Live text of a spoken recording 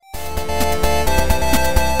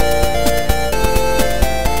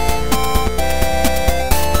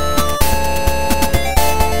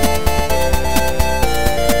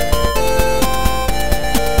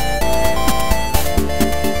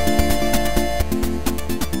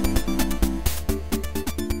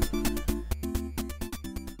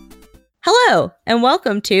and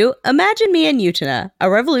welcome to Imagine Me and Utena, a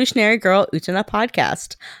Revolutionary Girl Utena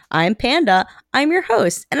podcast. I'm Panda, I'm your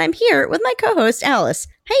host, and I'm here with my co-host, Alice.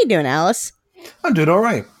 How you doing, Alice? I'm doing all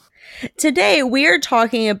right. Today, we are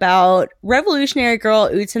talking about Revolutionary Girl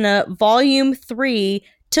Utena Volume 3,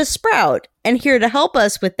 To Sprout. And here to help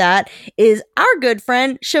us with that is our good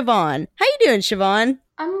friend, Siobhan. How you doing, Siobhan?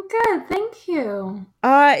 I'm good, thank you.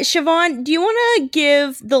 Siobhan, do you want to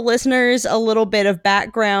give the listeners a little bit of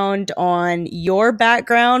background on your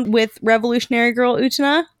background with Revolutionary Girl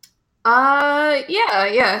Utena?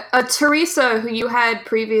 Yeah. Teresa, who you had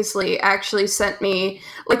previously, actually sent me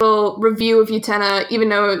like a little review of Utena, even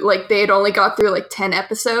though like they had only got through like 10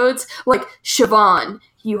 episodes. Like, Siobhan,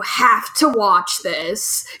 you have to watch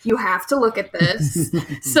this. You have to look at this.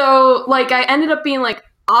 So like I ended up being like,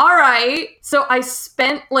 all right. So I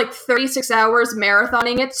spent like 36 hours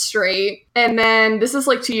marathoning it straight. And then this is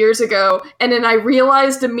like 2 years ago. And then I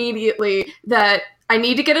realized immediately that I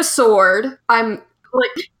need to get a sword. I'm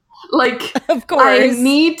like, of course, I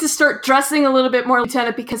need to start dressing a little bit more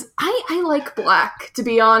lieutenant because I like black, to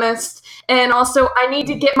be honest. And also I need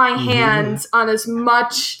to get my hands on as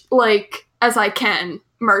much like as I can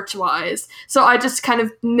merch-wise. So I just kind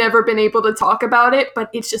of never been able to talk about it, but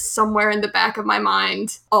it's just somewhere in the back of my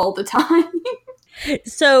mind all the time.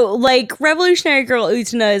 So, like, Revolutionary Girl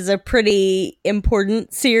Utena is a pretty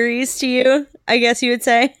important series to you, I guess you would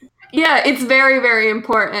say? Yeah, it's very, very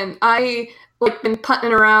important. I, like, been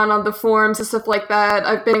putting around on the forums and stuff like that.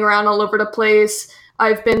 I've been around all over the place.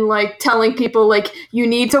 I've been, like, telling people, like, you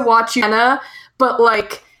need to watch Utena, but,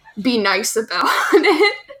 like, be nice about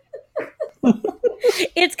it.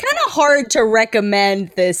 It's kind of hard to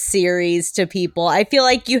recommend this series to people. I feel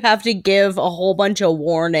like you have to give a whole bunch of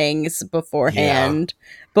warnings beforehand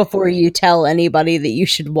before you tell anybody that you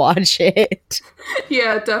should watch it.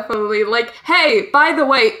 Yeah, definitely. Like, hey, by the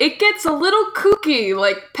way, it gets a little kooky,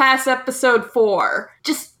 like, past episode 4.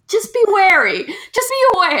 Just be wary. Just be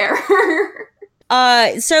aware.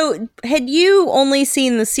 So had you only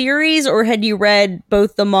seen the series, or had you read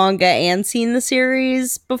both the manga and seen the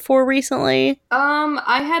series before recently?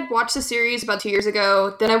 I had watched the series about 2 years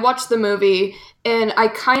ago, then I watched the movie, and I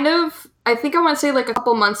think I want to say like a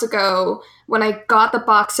couple months ago, when I got the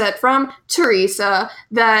box set from Teresa,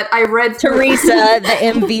 that I read Teresa, the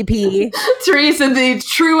MVP. Teresa, the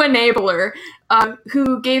true enabler,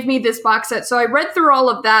 who gave me this box set. So I read through all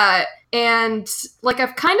of that, and like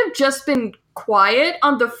I've kind of just been quiet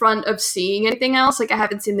on the front of seeing anything else. Like I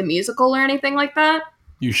haven't seen the musical or anything like that.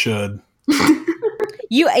 You should.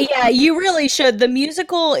 You really should. The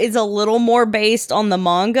musical is a little more based on the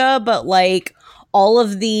manga, but like all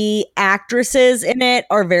of the actresses in it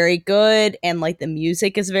are very good, and like the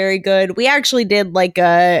music is very good. We actually did like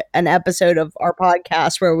an episode of our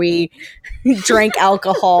podcast where we drank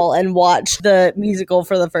alcohol and watched the musical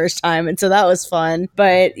for the first time, and so that was fun.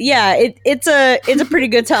 But yeah, it's a pretty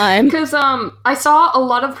good time. Because I saw a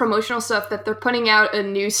lot of promotional stuff that they're putting out a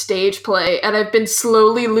new stage play, and I've been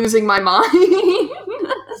slowly losing my mind.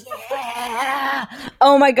 Yeah.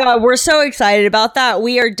 Oh my god, we're so excited about that.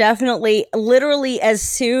 We are definitely, literally, as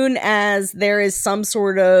soon as there is some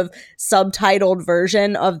sort of subtitled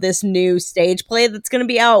version of this new stage play that's going to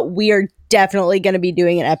be out, we are definitely going to be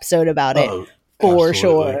doing an episode about it. For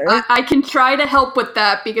absolutely. Sure. I can try to help with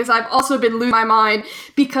that because I've also been losing my mind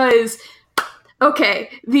because, okay,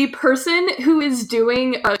 the person who is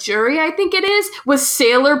doing a jury, I think it is, was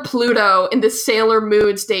Sailor Pluto in the Sailor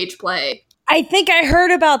Moon stage play. I think I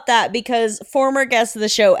heard about that because former guest of the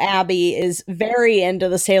show, Abby, is very into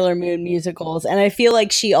the Sailor Moon musicals, and I feel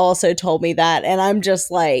like she also told me that, and I'm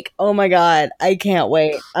just like, oh my god, I can't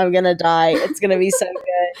wait. I'm gonna die. It's gonna be so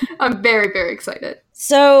good. I'm very, very excited.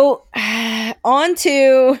 So, on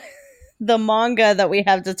to the manga that we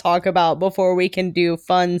have to talk about before we can do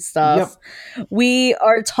fun stuff. Yep. We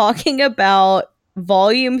are talking about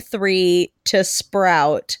Volume 3, To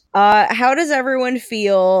Sprout. How does everyone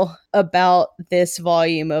feel about this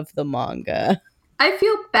volume of the manga? I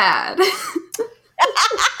feel bad.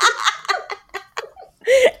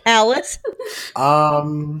 Alice?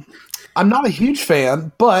 I'm not a huge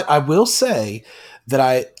fan, but I will say that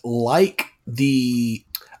I like this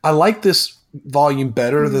volume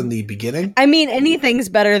better than the beginning. I mean, anything's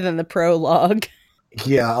better than the prologue.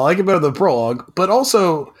 Yeah, I like it better than the prologue, but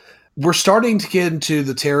also we're starting to get into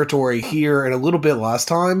the territory here and a little bit last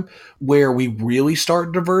time where we really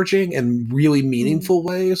start diverging in really meaningful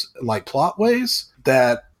ways, like plot ways,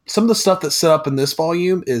 that some of the stuff that's set up in this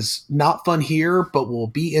volume is not fun here, but will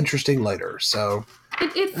be interesting later. So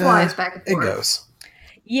it flies back and forth. It goes.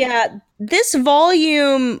 Yeah, this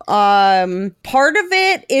volume, part of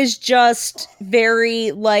it is just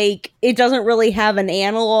very, like, it doesn't really have an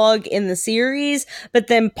analog in the series, but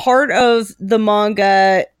then part of the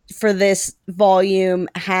manga for this volume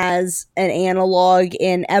has an analog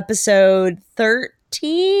in episode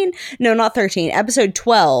 13. No, not 13. Episode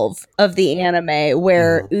 12 of the anime,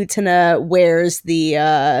 where Utena wears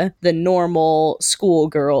the normal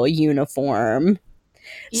schoolgirl uniform.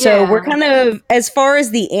 So we're kind of, as far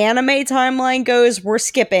as the anime timeline goes, we're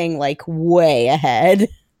skipping like way ahead.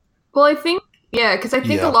 Well, I think, because I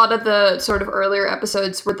think a lot of the sort of earlier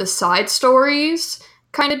episodes were the side stories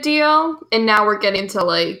kind of deal, and now we're getting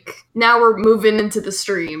to now we're moving into the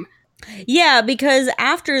stream. Yeah, because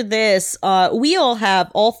after this,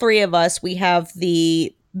 all three of us, we have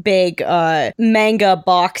the big manga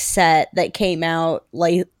box set that came out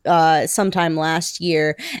like sometime last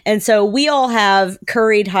year, and so we all have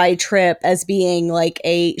Curried High Trip as being like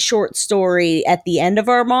a short story at the end of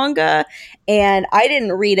our manga, and I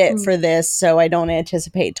didn't read it for this, so I don't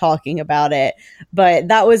anticipate talking about it, but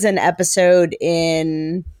that was an episode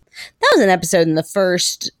in the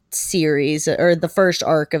first series, or the first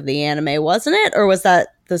arc of the anime, wasn't it? Or was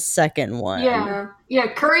that the second one? Yeah,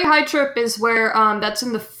 Curry High Trip is where that's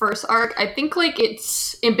in the first arc. I think like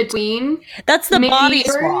it's in between. That's the body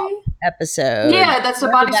swap episode. Yeah, that's the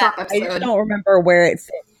body swap episode. I just don't remember where it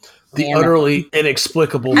fit. The utterly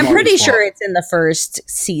inexplicable I'm pretty swap. sure it's in the first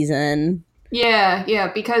season.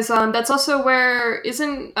 Yeah, because that's also where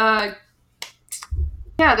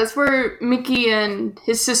that's where Mickey and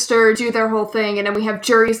his sister do their whole thing, and then we have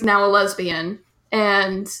Jury's now a lesbian,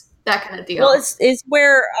 and that kind of deal. Well, it's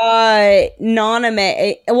where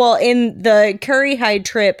Naname, in the Curry High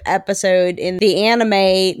Trip episode in the anime,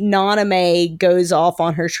 Naname goes off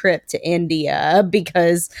on her trip to India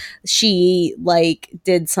because she like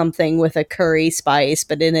did something with a curry spice,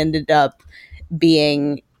 but it ended up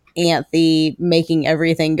being Anthe making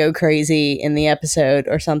everything go crazy in the episode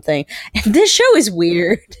or something. And this show is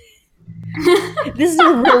weird. This is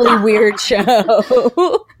a really weird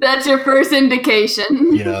show. That's your first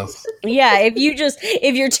indication. Yes. Yeah,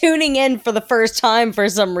 if you're tuning in for the first time for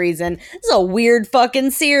some reason, this is a weird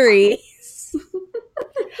fucking series.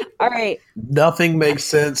 All right. Nothing makes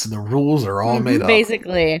sense. The rules are all made up.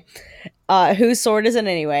 Basically. Whose sword is it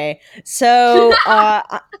anyway? So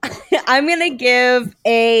I'm gonna give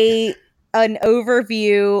an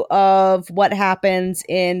overview of what happens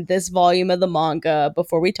in this volume of the manga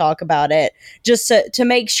before we talk about it, just to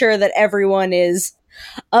make sure that everyone is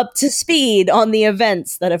up to speed on the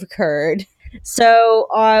events that have occurred. So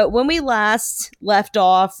when we last left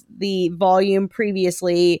off the volume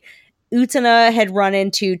previously, Utena had run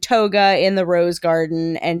into Toga in the Rose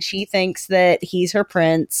Garden, and she thinks that he's her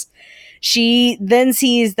prince. She then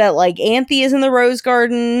sees that like Anthe is in the Rose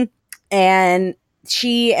Garden, and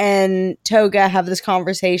she and Toga have this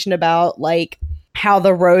conversation about like how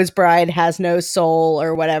the Rose Bride has no soul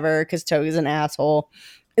or whatever because Toga's an asshole.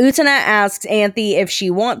 Utena asks Anthe if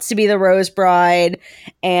she wants to be the Rose Bride,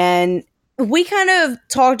 and we kind of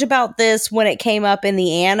talked about this when it came up in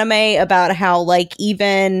the anime about how like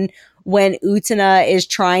even when Utena is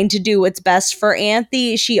trying to do what's best for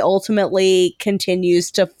Anthe, she ultimately continues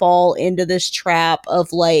to fall into this trap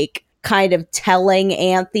of like kind of telling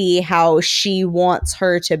Anthe how she wants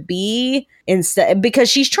her to be instead, because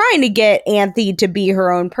she's trying to get Anthe to be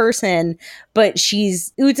her own person, but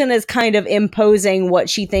Utena's kind of imposing what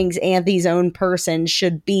she thinks Anthe's own person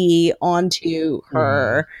should be onto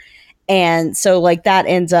her. And so, like, that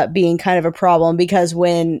ends up being kind of a problem because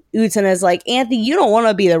when Utena's like, Anthe, you don't want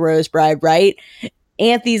to be the Rose Bride, right?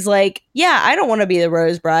 Anthe's like, yeah, I don't want to be the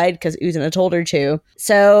Rose Bride because Utena told her to.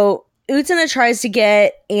 So Utena tries to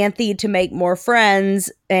get Anthe to make more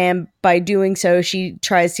friends, and by doing so, she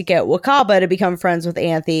tries to get Wakaba to become friends with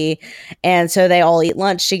Anthe, and so they all eat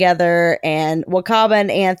lunch together, and Wakaba and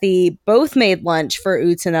Anthe both made lunch for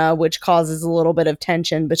Utena, which causes a little bit of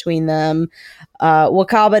tension between them.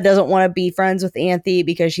 Wakaba doesn't want to be friends with Anthe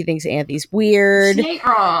because she thinks Anthe's weird. She ain't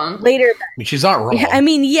wrong. Later, she's not wrong. I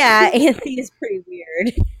mean, yeah, Anthe is pretty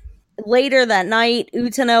weird. Later that night,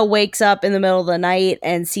 Utena wakes up in the middle of the night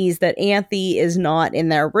and sees that Anthe is not in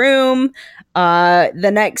their room.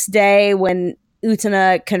 The next day, when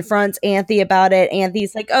Utena confronts Anthe about it,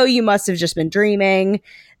 Anthe's like, oh, you must have just been dreaming.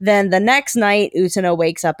 Then the next night, Utena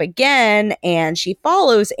wakes up again, and she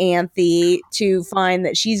follows Anthe to find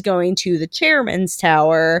that she's going to the chairman's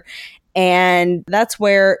tower, and that's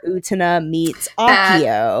where Utena meets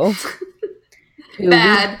Akio.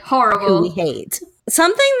 Horrible. Who we hate.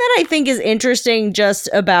 Something that I think is interesting just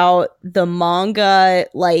about the manga,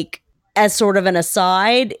 like, as sort of an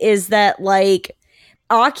aside, is that, like,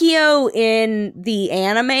 Akio in the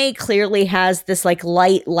anime clearly has this like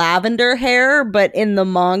light lavender hair, but in the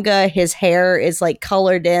manga, his hair is like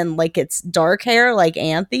colored in like it's dark hair, like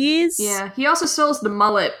Anthony's. Yeah, he also still has the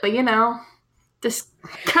mullet, but this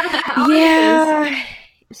kind of how it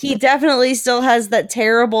is. He definitely still has that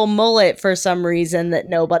terrible mullet for some reason that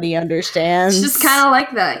nobody understands. It's just kind of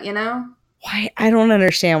like that, Why? I don't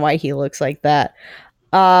understand why he looks like that.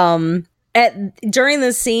 During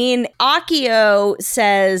the scene, Akio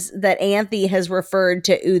says that Anthy has referred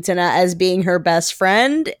to Utena as being her best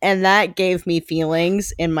friend, and that gave me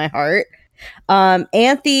feelings in my heart.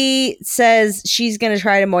 Anthy says she's going to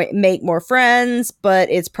try to make more friends, but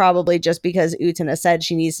it's probably just because Utena said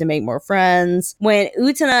she needs to make more friends. When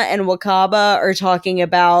Utena and Wakaba are talking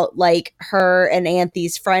about like her and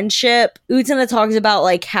Anthy's friendship, Utena talks about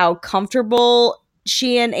like how comfortable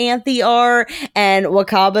she and Anthy are, and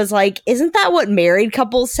Wakaba's like, isn't that what married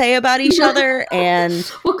couples say about each other? And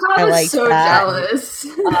Wakaba's like so that. jealous.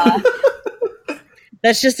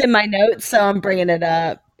 That's just in my notes, so I'm bringing it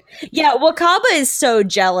up. Yeah, Wakaba is so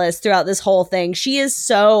jealous throughout this whole thing. She is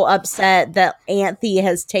so upset that Anthy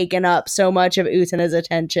has taken up so much of Utena's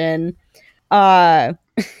attention. Anthy,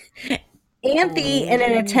 in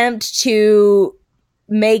an attempt to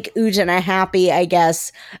make Utena happy, I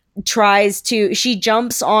guess, she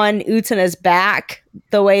jumps on Utena's back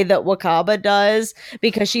the way that Wakaba does,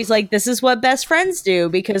 because she's like, this is what best friends do,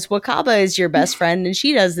 because Wakaba is your best friend and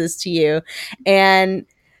she does this to you. And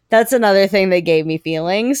that's another thing that gave me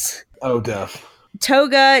feelings. Oh, def.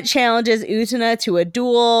 Toga challenges Utena to a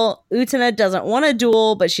duel. Utena doesn't want a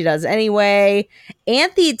duel, but she does anyway.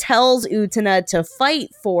 Anthy tells Utena to fight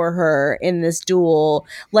for her in this duel.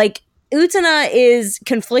 Like, Utena is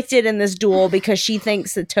conflicted in this duel because she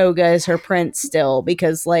thinks that Toga is her prince still,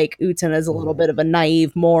 because like Utena is a little bit of a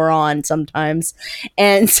naive moron sometimes,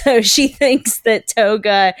 and so she thinks that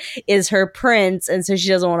Toga is her prince, and so she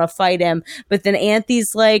doesn't want to fight him. But then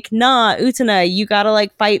Anthy's like, nah, Utena, you gotta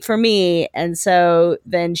like fight for me, and so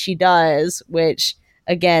then she does, which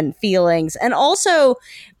again, feelings. And also,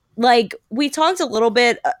 like, we talked a little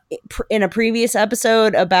bit in a previous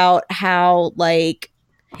episode about how like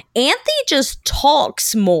Anthy just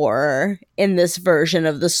talks more in this version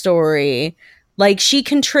of the story. Like, she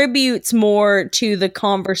contributes more to the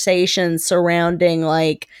conversation surrounding,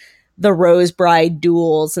 like, the Rose Bride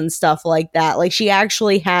duels and stuff like that. Like, she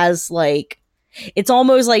actually has, like, it's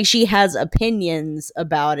almost like she has opinions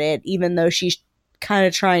about it, even though she's kind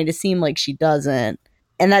of trying to seem like she doesn't.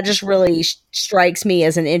 And that just really strikes me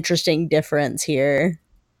as an interesting difference here.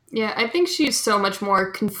 Yeah, I think she's so much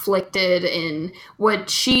more conflicted in what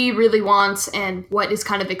she really wants and what is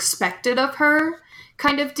kind of expected of her,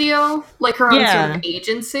 kind of deal. Like her own sort of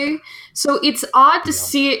agency. So it's odd to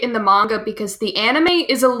see it in the manga because the anime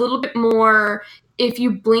is a little bit more, if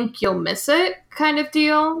you blink, you'll miss it kind of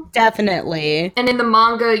deal. Definitely. And in the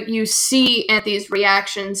manga, you see Anthy's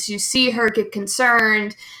reactions. You see her get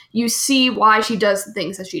concerned. You see why she does the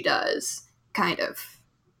things that she does, kind of.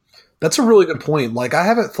 That's a really good point. Like, I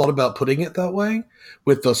haven't thought about putting it that way,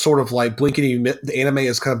 with the sort of like blink and you miss. The anime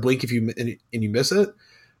is kind of blink if you and you miss it,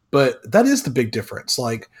 but that is the big difference.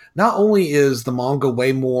 Like, not only is the manga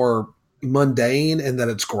way more mundane in that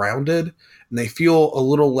it's grounded, and they feel a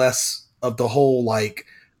little less of the whole like.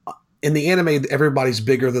 In the anime, everybody's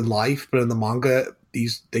bigger than life, but in the manga,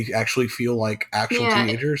 they actually feel like actual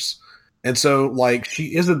teenagers. And so, like,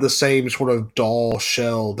 she isn't the same sort of doll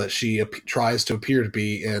shell that she tries to appear to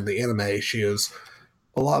be in the anime. She is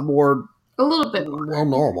a little bit more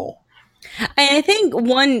normal. I think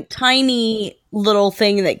one tiny little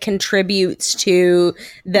thing that contributes to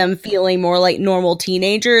them feeling more like normal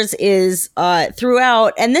teenagers is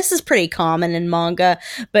throughout, and this is pretty common in manga,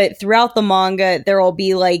 but throughout the manga, there will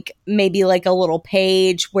be like maybe like a little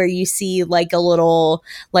page where you see like a little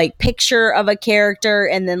like picture of a character,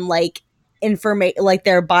 and then like like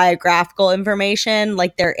their biographical information,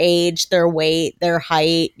 like their age, their weight, their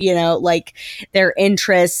height, you know, like their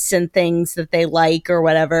interests and things that they like or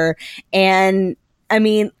whatever. And I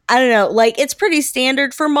mean, I don't know, like it's pretty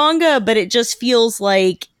standard for manga, but it just feels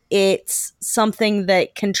like it's something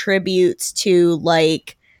that contributes to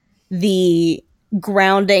like the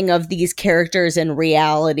grounding of these characters in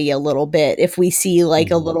reality a little bit. If we see like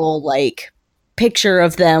a little like picture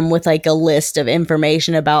of them with like a list of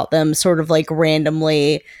information about them sort of like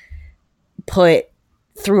randomly put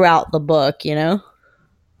throughout the book, you know?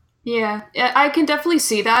 Yeah, I can definitely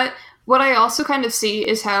see that. What I also kind of see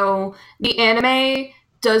is how the anime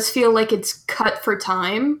does feel like it's cut for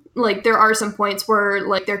time. Like there are some points where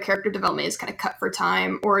like their character development is kind of cut for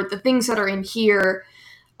time, or the things that are in here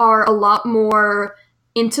are a lot more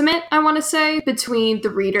intimate, I want to say, between the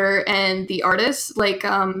reader and the artist. Like,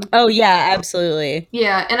 oh yeah, absolutely.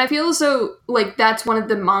 Yeah, and I feel as though, like, that's one of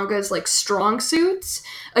the manga's, like, strong suits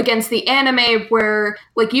against the anime where,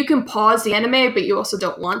 like, you can pause the anime, but you also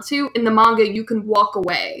don't want to. In the manga, you can walk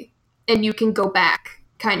away and you can go back,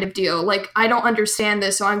 kind of deal. Like, I don't understand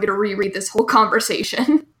this, so I'm going to reread this whole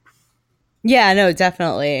conversation. Yeah, no,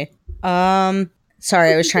 definitely.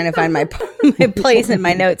 Sorry, I was trying to find my my place in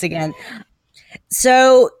my notes again.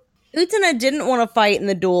 So, Utena didn't want to fight in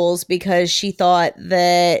the duels because she thought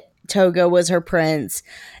that Toga was her prince.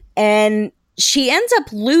 And she ends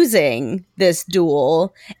up losing this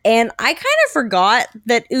duel. And I kind of forgot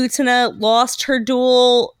that Utena lost her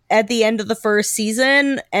duel at the end of the first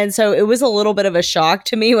season. And so it was a little bit of a shock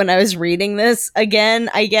to me when I was reading this again,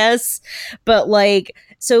 I guess. But like,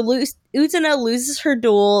 so Utena loses her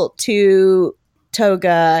duel to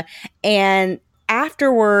Toga, and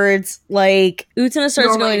afterwards, like, Utena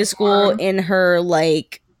starts going to school in her,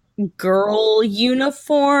 like, girl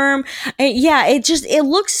uniform. And yeah, it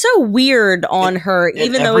looks so weird on her,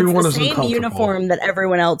 even though it's the same uniform that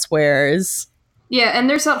everyone else wears. Yeah, and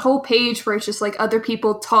there's that whole page where it's just, like, other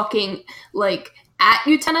people talking, like, at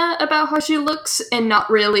Utena about how she looks, and not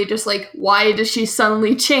really just, like, why does she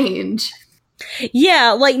suddenly change?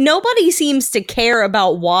 Yeah, like, nobody seems to care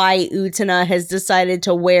about why Utena has decided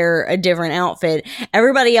to wear a different outfit.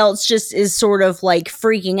 Everybody else just is sort of, like,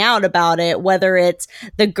 freaking out about it, whether it's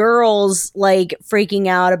the girls, like, freaking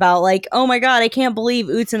out about, like, oh my god, I can't believe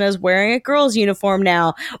Utena's wearing a girl's uniform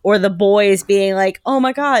now, or the boys being like, oh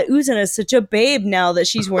my god, Utena's such a babe now that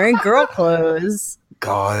she's wearing girl clothes.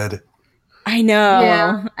 God. I know.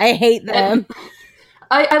 Yeah. I hate them.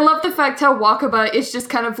 I love the fact how Wakaba is just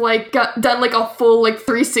kind of like done like a full like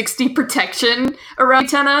 360 protection around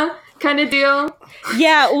Utena kind of deal.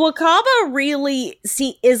 Yeah, Wakaba really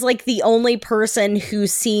is like the only person who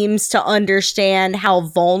seems to understand how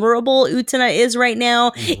vulnerable Utena is right now.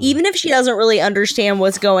 Mm-hmm. Even if she doesn't really understand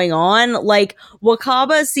what's going on, like,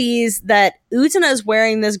 Wakaba sees that Utena is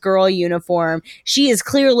wearing this girl uniform. She is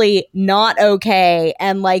clearly not okay,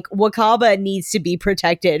 and like, Wakaba needs to be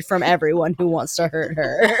protected from everyone who wants to hurt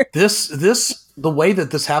her. The way that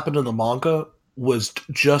this happened in the manga was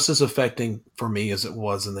just as affecting for me as it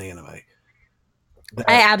was in the anime.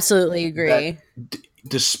 I absolutely agree.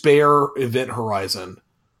 Despair event horizon,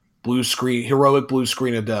 blue screen, heroic blue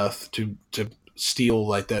screen of death to steal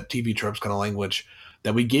like that TV tropes kind of language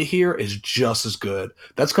that we get here is just as good.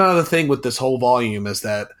 That's kind of the thing with this whole volume, is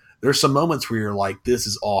that there's some moments where you're like, this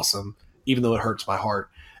is awesome, even though it hurts my heart.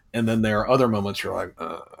 And then there are other moments you're like,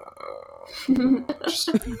 just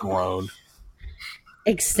groan.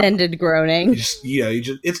 Extended groaning. It's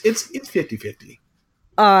 50-50.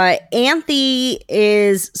 Anthe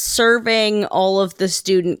is serving all of the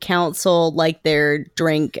student council like their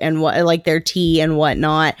drink and like their tea and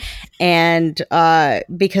whatnot, and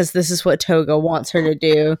because this is what Toga wants her to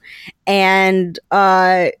do, and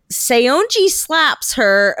Seonji slaps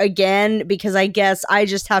her again because I guess I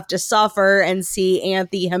just have to suffer and see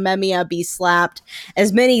Anthe Himemiya be slapped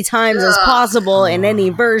as many times as possible in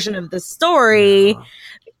any version of the story,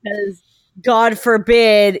 because God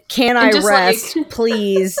forbid, can I rest, like,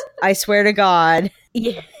 please? I swear to God.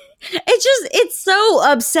 Yeah. It's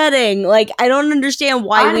so upsetting. Like, I don't understand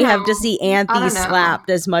why we have to see Anthe slapped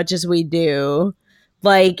as much as we do.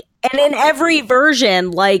 Like, and in every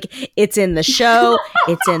version, like, it's in the show,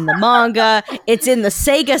 it's in the manga, it's in the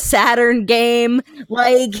Sega Saturn game,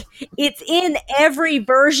 like, it's in every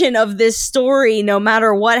version of this story. No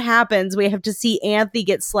matter what happens, we have to see Anthe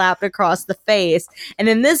get slapped across the face. And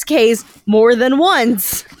in this case, more than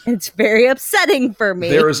once. It's very upsetting for me.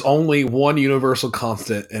 There is only one universal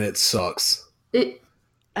constant, and it sucks.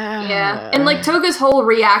 Yeah. And, like, Toga's whole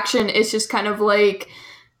reaction is just kind of like,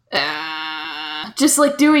 just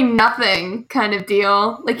like doing nothing kind of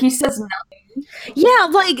deal. Like, he says nothing. Yeah,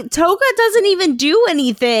 like, Toga doesn't even do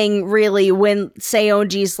anything really when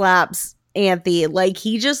Seonji slaps Anthe. Like,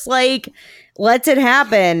 he just like lets it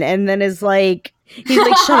happen and then is like, he's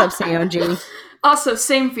like, shut up, Seonji. Also,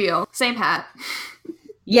 same feel, same hat.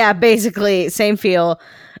 Yeah, basically same feel.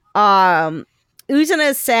 Utena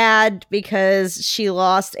is sad because she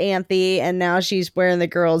lost Anthe and now she's wearing the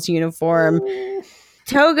girl's uniform.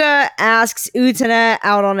 Toga asks Utena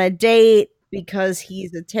out on a date because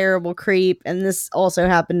he's a terrible creep, and this also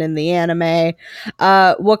happened in the anime.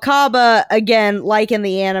 Wakaba, again, like in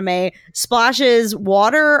the anime, splashes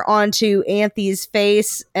water onto Anthe's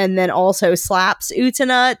face and then also slaps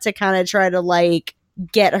Utena to kind of try to, like,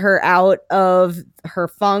 get her out of her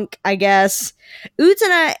funk, I guess.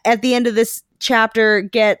 Utena, at the end of this chapter,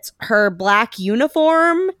 gets her black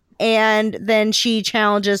uniform, and then she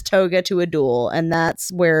challenges Toga to a duel, and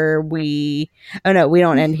that's where we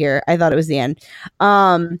don't end here. I thought it was the end.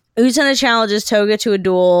 Utena challenges Toga to a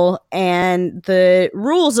duel, and the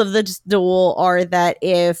rules of the duel are that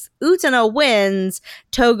if Utena wins,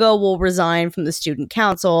 Toga will resign from the student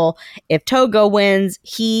council. If Toga wins,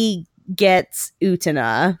 he gets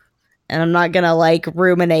Utena. And I'm not gonna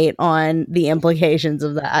ruminate on the implications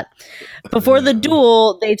of that. Before the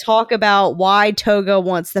duel, they talk about why Toga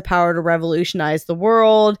wants the power to revolutionize the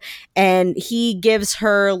world, and he gives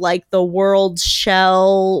her the world's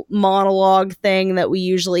shell monologue thing that we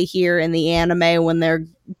usually hear in the anime when they're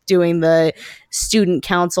doing the student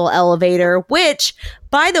council elevator, which,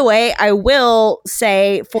 by the way, I will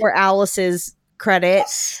say for Alice's credit,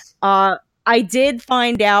 I did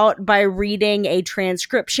find out by reading a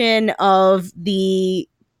transcription of the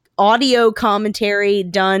audio commentary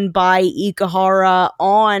done by Ikuhara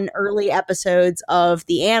on early episodes of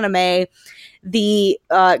the anime. The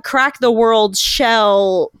Crack the World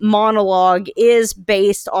Shell monologue is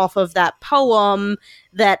based off of that poem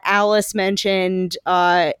that Alice mentioned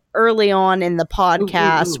early on in the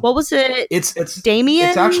podcast. What was it? It's Damien?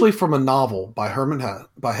 It's actually from a novel by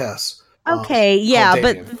by Hesse. Okay, yeah,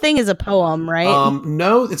 but the thing is a poem, right?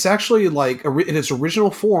 No, it's actually in its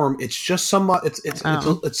original form. It's just somewhat.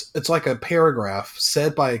 It's like a paragraph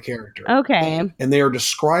said by a character. Okay, and they are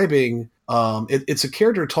describing. It's a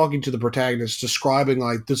character talking to the protagonist, describing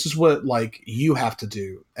this is what you have to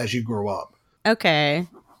do as you grow up. Okay,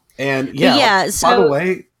 and so, by the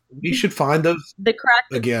way, we should find those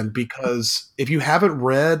again, because if you haven't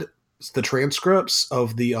read the transcripts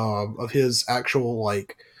of the of his actual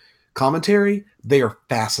commentary, they are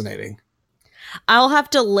fascinating. I'll have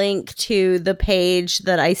to link to the page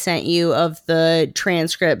that I sent you of the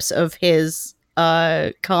transcripts of his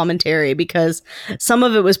commentary because some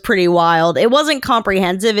of it was pretty wild. It wasn't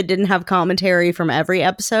comprehensive. It didn't have commentary from every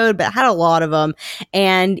episode, but it had a lot of them.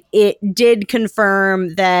 And it did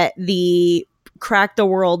confirm that the Crack the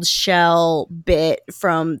World Shell bit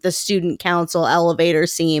from the student council elevator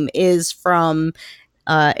scene is from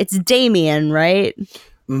it's Damien, right?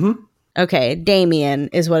 Mm-hmm. Okay, Damien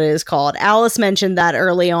is what it is called. Alice mentioned that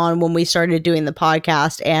early on when we started doing the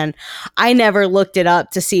podcast, and I never looked it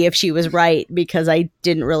up to see if she was right because I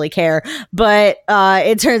didn't really care. But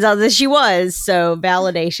it turns out that she was, so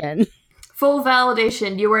validation. Full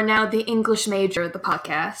validation. You are now the English major of the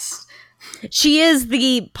podcast. She is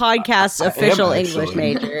the podcast's official English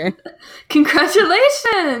major.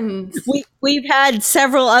 Congratulations! We've had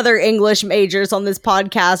several other English majors on this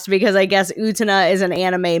podcast because I guess Utena is an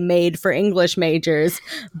anime made for English majors,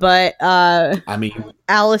 but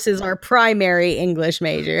Alice is our primary English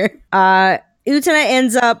major. Utena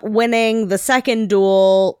ends up winning the second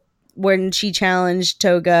duel when she challenged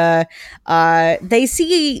Toga.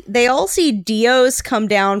 They all see Dios come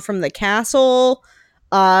down from the castle,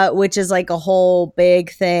 which is a whole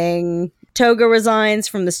big thing. Toga resigns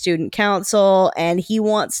from the student council, and he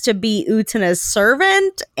wants to be Utena's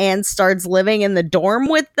servant and starts living in the dorm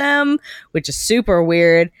with them, which is super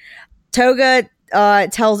weird. Toga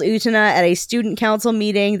tells Utena at a student council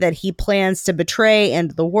meeting that he plans to betray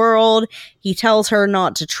End of the World. He tells her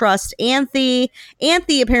not to trust Anthe.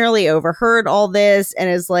 Anthe apparently overheard all this and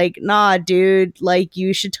is like, nah, dude,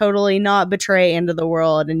 you should totally not betray End of the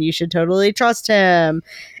World and you should totally trust him.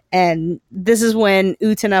 And this is when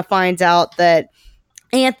Utena finds out that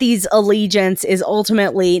Anthe's allegiance is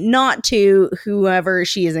ultimately not to whoever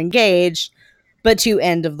she is engaged, but to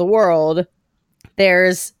End of the World.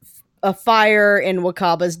 There's a fire in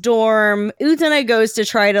Wakaba's dorm. Utena goes to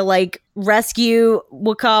try to rescue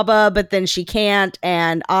Wakaba, but then she can't,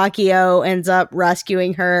 and Akio ends up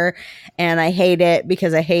rescuing her, and I hate it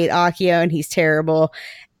because I hate Akio and he's terrible.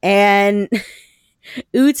 And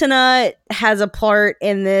Utena has a part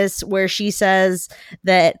in this where she says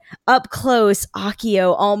that up close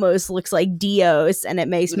Akio almost looks like Dios and it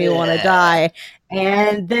makes me want to die.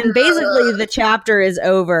 And then basically the chapter is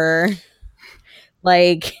over.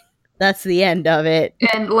 That's the end of it.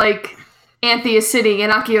 And Anthe is sitting in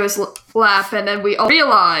Akio's lap, and then we all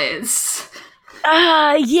realize.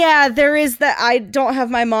 Yeah, there is that. I don't have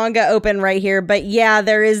my manga open right here, but yeah,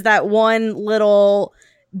 there is that one little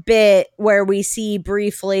bit where we see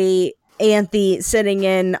briefly Anthe sitting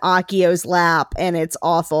in Akio's lap, and it's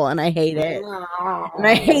awful, and I hate it. And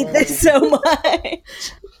I hate this so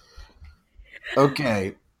much.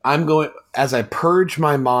 Okay. I'm going, as I purge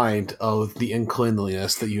my mind of the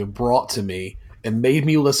uncleanliness that you have brought to me and made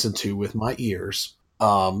me listen to with my ears,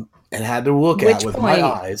 and had to look at with my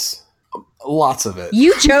eyes, lots of it.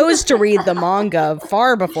 You chose to read the manga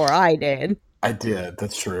far before I did. I did,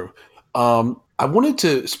 that's true. I wanted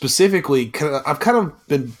to specifically, I've kind of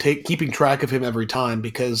been keeping track of him every time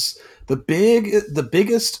because the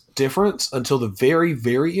biggest difference until the very,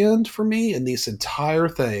 very end for me in this entire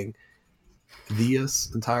thing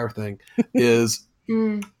is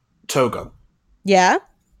Toga. Yeah.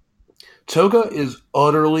 Toga is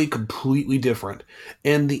utterly, completely different.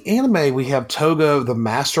 In the anime, we have Toga, the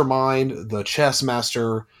mastermind, the chess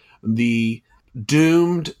master, the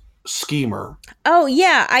doomed schemer. Oh,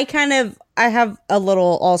 yeah. I have a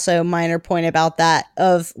little also minor point about that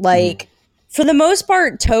of like, for the most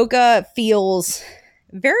part, Toga feels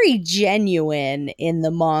very genuine in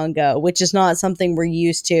the manga, which is not something we're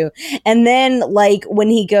used to. And then, like, when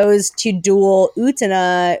he goes to duel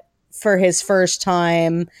Utena for his first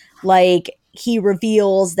time, like, he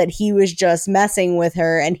reveals that he was just messing with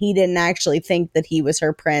her and he didn't actually think that he was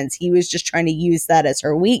her prince. He was just trying to use that as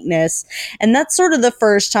her weakness. And that's sort of the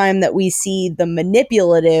first time that we see the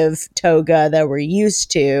manipulative Toga that we're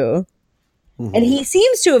used to. And he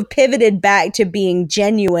seems to have pivoted back to being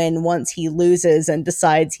genuine once he loses and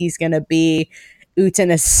decides he's going to be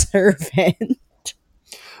Utena's servant.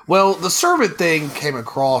 Well, the servant thing came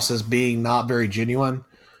across as being not very genuine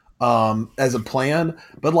as a plan.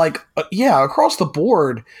 But, like, yeah, across the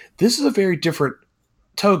board, this is a very different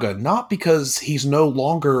Toga. Not because he's no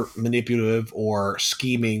longer manipulative or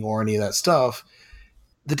scheming or any of that stuff.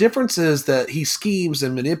 The difference is that he schemes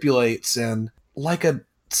and manipulates and like a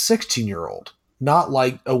 16-year-old, not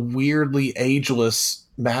like a weirdly ageless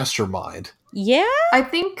mastermind. Yeah? I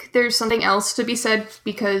think there's something else to be said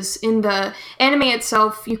because in the anime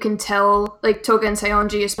itself, you can tell, like Toga and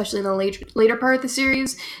Saionji, especially in the later part of the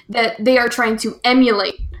series, that they are trying to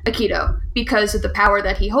emulate Akito because of the power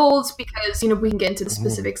that he holds, because, you know, we can get into the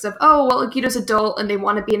specifics of, oh, well, Akito's adult and they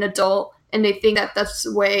want to be an adult and they think that that's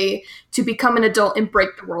the way to become an adult and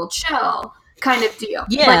break the world shell kind of deal.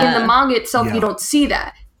 Yeah. But in the manga itself, you don't see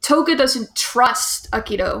that. Toga doesn't trust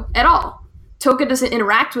Akito at all. Toga doesn't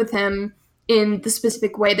interact with him in the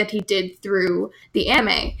specific way that he did through the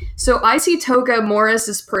anime. So I see Toga more as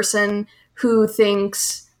this person who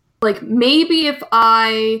thinks, like, maybe if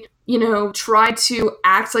I, you know, try to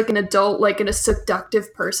act like an adult, like in a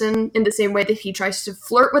seductive person in the same way that he tries to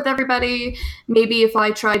flirt with everybody, maybe if I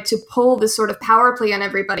try to pull this sort of power play on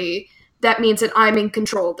everybody, that means that I'm in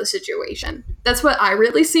control of the situation. That's what I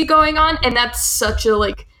really see going on, and that's such a,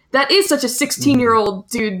 like, that is such a 16-year-old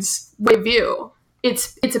dude's way of view.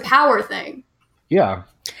 It's a power thing. Yeah.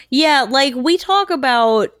 Yeah, like, we talk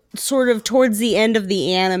about sort of towards the end of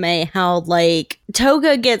the anime how, like,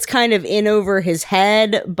 Toga gets kind of in over his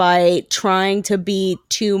head by trying to be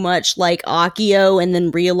too much like Akio and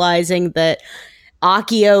then realizing that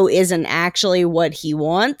Akio isn't actually what he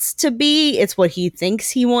wants to be. It's what he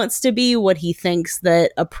thinks he wants to be, what he thinks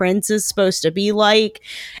that a prince is supposed to be like.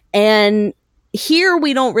 And here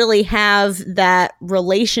we don't really have that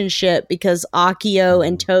relationship because Akio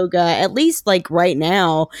and Toga, at least like right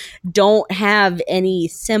now, don't have any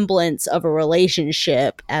semblance of a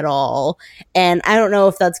relationship at all. And I don't know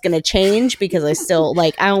if that's going to change because I still,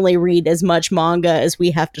 like, I only read as much manga as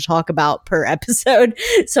we have to talk about per episode.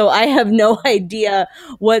 So I have no idea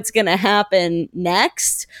what's going to happen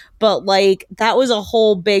next. But, like, that was a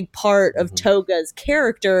whole big part of Toga's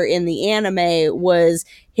character in the anime was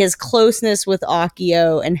his closeness with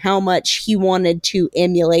Akio and how much he wanted to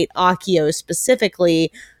emulate Akio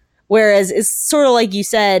specifically. Whereas it's sort of like you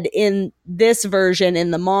said, in this version,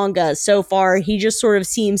 in the manga, so far, he just sort of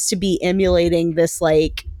seems to be emulating this,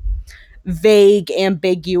 like, vague,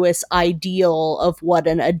 ambiguous ideal of what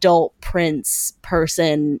an adult prince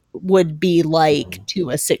person would be like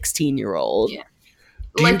to a 16-year-old. Yeah.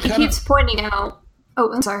 Like, he keeps pointing out...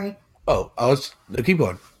 Oh, I'm sorry. Oh, keep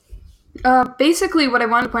going. Basically, what I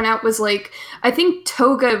wanted to point out was, like, I think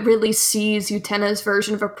Toga really sees Utena's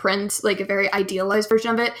version of a prince, like a very idealized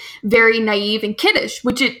version of it, very naive and kiddish,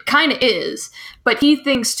 which it kind of is. But he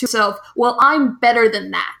thinks to himself, well, I'm better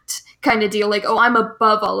than that kind of deal. Like, oh, I'm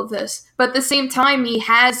above all of this. But at the same time, he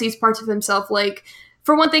has these parts of himself, like...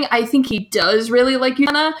 For one thing, I think he does really like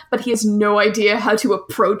Utena, but he has no idea how to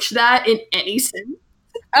approach that in any sense.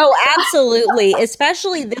 Oh, absolutely.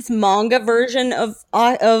 Especially this manga version of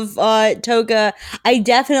Toga. I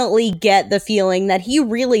definitely get the feeling that he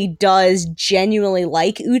really does genuinely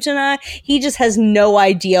like Utena. He just has no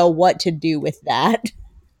idea what to do with that.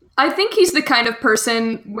 I think he's the kind of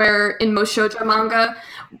person where in most shoujo manga,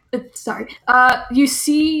 you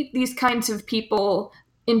see these kinds of people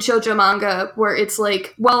in shoujo manga where it's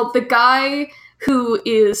like, well, the guy who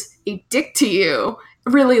is a dick to you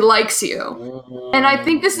really likes you. And I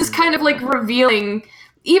think this is kind of like revealing,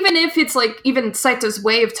 even if it's like even Saito's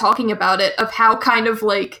way of talking about it, of how kind of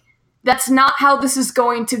like that's not how this is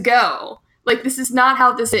going to go. Like, this is not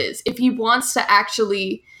how this is. If he wants to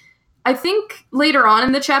actually... I think later on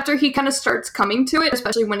in the chapter, he kind of starts coming to it,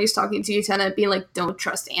 especially when he's talking to Utena, being like, don't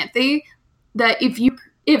trust Anthe. That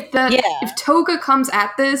if Toga comes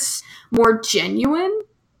at this more genuine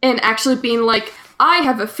and actually being like, I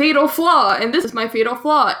have a fatal flaw, and this is my fatal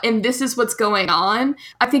flaw, and this is what's going on,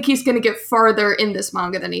 I think he's going to get farther in this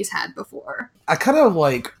manga than he's had before. I kind of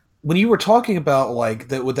like, when you were talking about like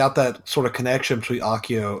that without that sort of connection between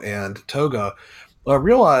Akio and Toga, I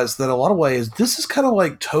realized that in a lot of ways, this is kind of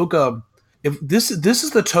like Toga. If this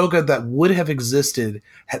is the Toga that would have existed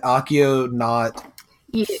had Akio not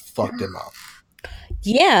fucked him up.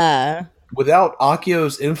 Yeah. Without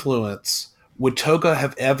Akio's influence, would Toga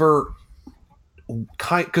have ever...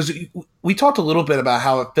 Because we talked a little bit about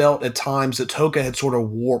how it felt at times that Toga had sort of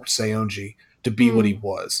warped Saionji to be what he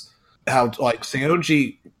was. How like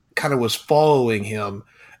Saionji kind of was following him,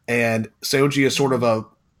 and Saionji is sort of a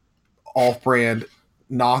off-brand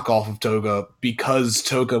knockoff of Toga because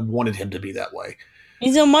Toga wanted him to be that way.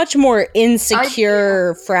 He's a much more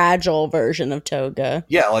insecure, fragile version of Toga.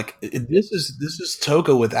 Yeah, like this is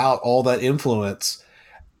Toga without all that influence,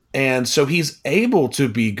 and so he's able to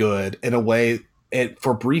be good in a way.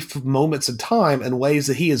 For brief moments in time in ways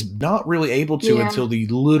that he is not really able to until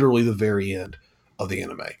literally the very end of the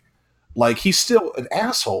anime. Like, he's still an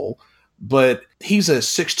asshole, but he's a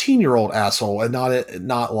 16-year-old asshole and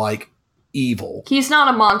not like evil. He's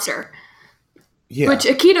not a monster. Yeah. Which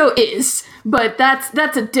Akito is, but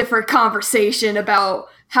that's a different conversation about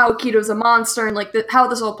how Akito's a monster and like how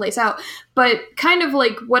this all plays out. But kind of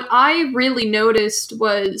like what I really noticed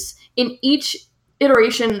was in each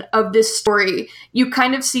iteration of this story, you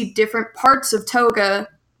kind of see different parts of Toga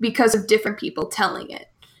because of different people telling it.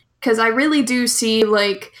 Because I really do see,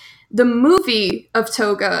 like, the movie of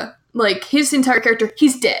Toga, like, his entire character,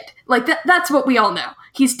 he's dead. Like, that's what we all know.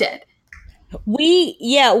 He's dead.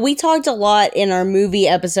 We talked a lot in our movie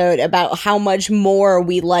episode about how much more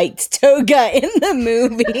we liked Toga in the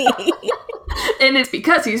movie. And it's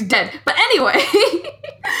because he's dead. But anyway.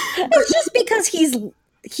 It's just because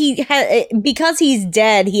because he's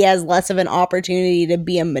dead, he has less of an opportunity to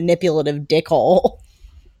be a manipulative dickhole.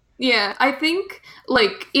 Yeah, I think,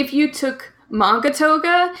 like, if you took manga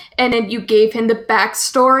Toga and then you gave him the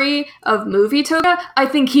backstory of movie Toga, I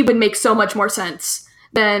think he would make so much more sense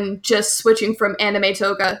than just switching from anime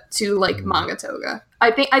Toga to, like, manga Toga.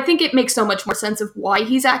 I think it makes so much more sense of why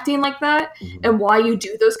he's acting like that and why you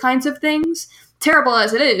do those kinds of things. Terrible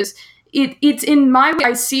as it is, it's in my way,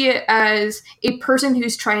 I see it as a person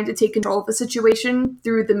who's trying to take control of the situation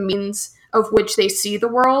through the means of which they see the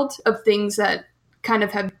world, of things that kind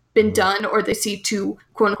of have been done or they see to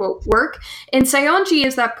quote-unquote work. And Saionji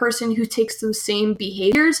is that person who takes those same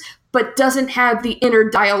behaviors but doesn't have the inner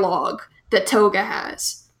dialogue that Toga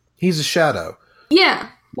has. He's a shadow. Yeah.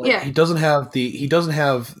 Like, yeah. He doesn't have the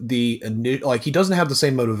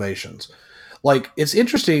same motivations. Like, it's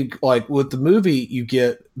interesting, like, with the movie, you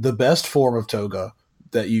get the best form of Toga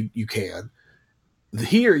that you can.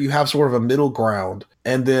 Here, you have sort of a middle ground,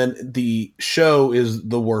 and then the show is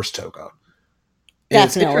the worst Toga. And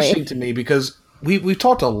it's interesting to me because we've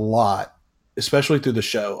talked a lot, especially through the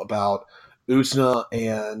show, about Utena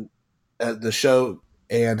and the show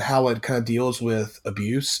and how it kind of deals with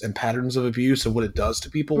abuse and patterns of abuse and what it does to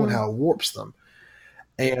people and how it warps them.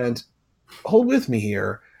 And hold with me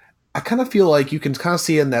here. I kind of feel like you can kind of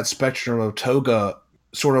see in that spectrum of Toga,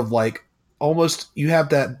 sort of like almost you have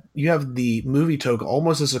the movie Toga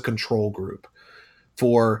almost as a control group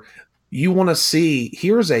for you want to see,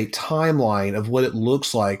 here's a timeline of what it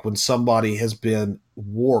looks like when somebody has been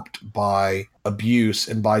warped by abuse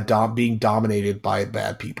and by being dominated by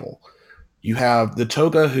bad people. You have the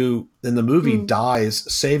Toga who in the movie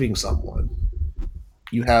dies saving someone.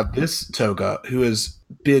 You have this Toga who has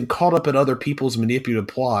been caught up in other people's manipulative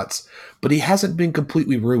plots, but he hasn't been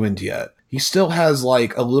completely ruined yet. He still has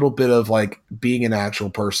like a little bit of like being an actual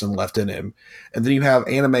person left in him. And then you have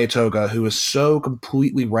anime Toga who is so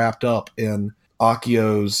completely wrapped up in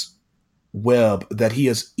Akio's web that he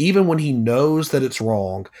is, even when he knows that it's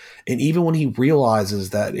wrong, and even when he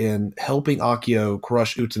realizes that in helping Akio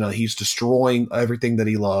crush Utena, he's destroying everything that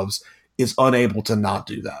he loves, is unable to not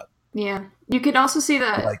do that. Yeah. You could also see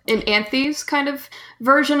that in Anthe's kind of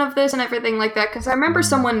version of this and everything like that. Because I remember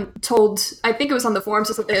someone told, I think it was on the forums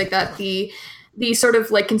or something like that, the sort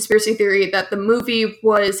of like conspiracy theory that the movie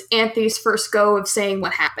was Anthe's first go of saying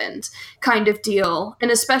what happened kind of deal.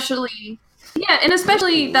 And especially Yeah, and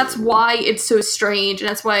especially that's why it's so strange, and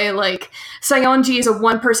that's why, like, Sayonji is a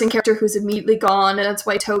one-person character who's immediately gone, and that's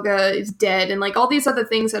why Toga is dead, and, like, all these other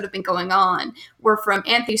things that have been going on were from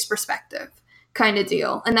Anthony's perspective, kind of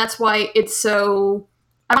deal. And that's why it's so...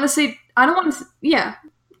 I don't want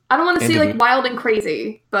to say, like, wild and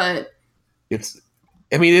crazy, but... It's...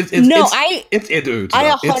 I mean, it's no, it's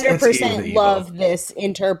I 100% love this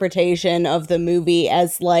interpretation of the movie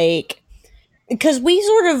as, like... Because we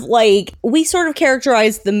sort of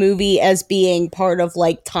characterize the movie as being part of,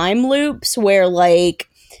 like, time loops where, like,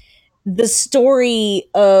 the story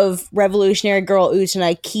of Revolutionary Girl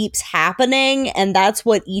Utena keeps happening, and that's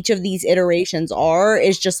what each of these iterations are,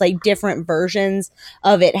 is just, like, different versions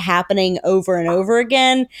of it happening over and over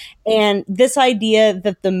again. And this idea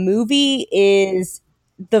that the movie is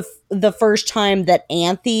the first time that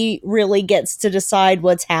Anthe really gets to decide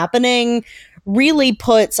what's happening really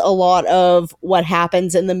puts a lot of what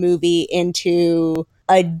happens in the movie into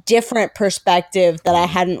a different perspective that I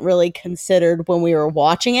hadn't really considered when we were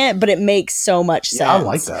watching it, but it makes so much sense. I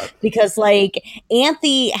like that. Because, like,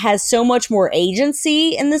 Anthe has so much more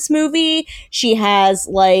agency in this movie. She has,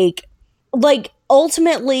 like,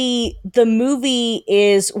 ultimately, the movie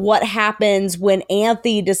is what happens when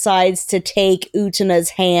Anthe decides to take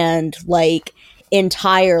Utena's hand, like,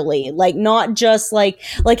 entirely. Like, not just, like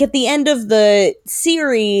at the end of the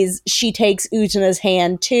series, she takes Utena's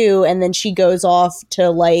hand too, and then she goes off to,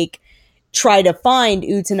 like, try to find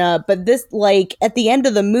Utena. But this, like, at the end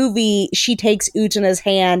of the movie, she takes Utena's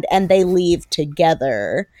hand and they leave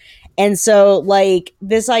together. And so, like,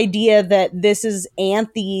 this idea that this is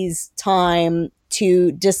Anthe's time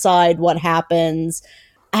to decide what happens,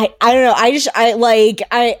 I don't know.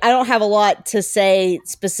 I don't have a lot to say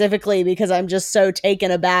specifically because I'm just so taken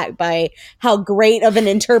aback by how great of an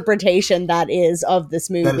interpretation that is of this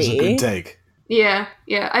movie. That is a good take. Yeah.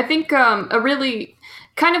 I think a really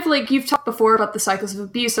kind of, like, you've talked before about the cycles of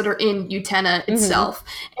abuse that are in Utena itself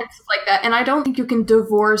and stuff like that. And I don't think you can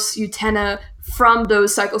divorce Utena from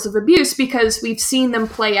those cycles of abuse because we've seen them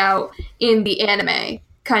play out in the anime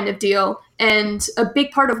kind of deal. And a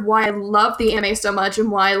big part of why I love the anime so much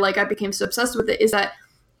and why, like, I became so obsessed with it is that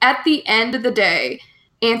at the end of the day,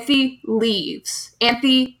 Anthe leaves.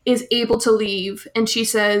 Anthe is able to leave, and she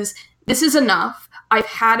says, "This is enough. I've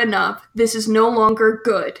had enough. This is no longer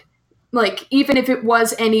good. Like, even if it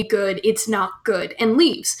was any good, it's not good," and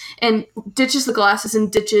leaves. And ditches the glasses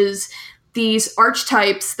and ditches these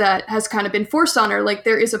archetypes that has kind of been forced on her. Like,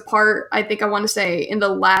 there is a part, I think I want to say, in the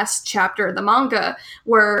last chapter of the manga,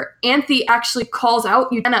 where Anthe actually calls out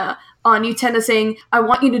Utena on Utena saying, "I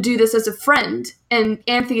want you to do this as a friend." And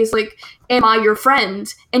Anthe is like, "Am I your friend?"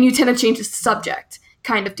 And Utena changes the subject,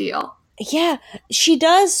 kind of deal. Yeah, she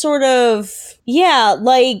does sort of, yeah,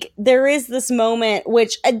 like, there is this moment,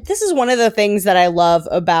 which, this is one of the things that I love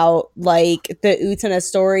about, like, the Utena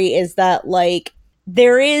story, is that, like,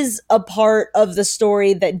 there is a part of the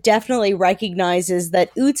story that definitely recognizes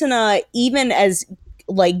that Utena, even as,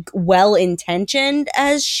 like, well-intentioned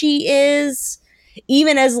as she is,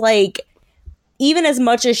 even as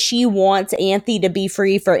much as she wants Anthe to be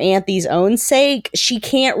free for Anthe's own sake, she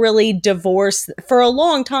can't really divorce, for a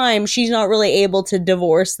long time, she's not really able to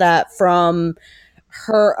divorce that from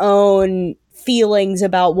her own feelings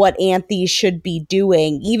about what Anthe should be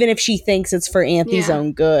doing, even if she thinks it's for Anthe's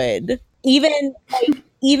own good. Even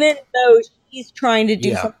though she's trying to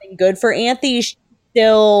do something good for Anthe, she's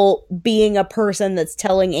still being a person that's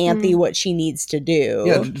telling Anthe what she needs to do.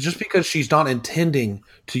 Yeah, just because she's not intending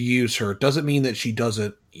to use her doesn't mean that she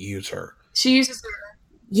doesn't use her. She uses her.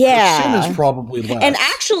 Yeah. Her sin is probably less. And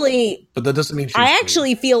actually, but that doesn't mean she's I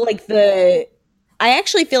actually feel like the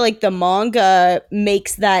manga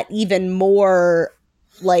makes that even more,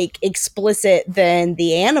 like, explicit than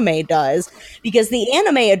the anime does, because the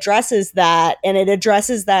anime addresses that, and it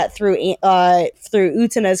addresses that through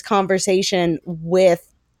Utena's conversation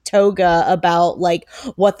with Toga about, like,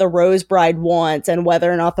 what the Rose Bride wants and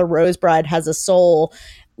whether or not the Rose Bride has a soul.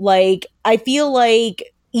 Like, I feel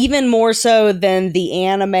like even more so than the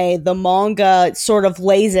anime, the manga sort of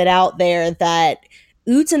lays it out there that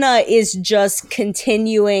Utena is just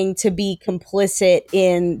continuing to be complicit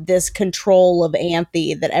in this control of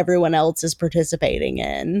Anthe that everyone else is participating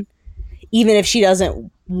in, even if she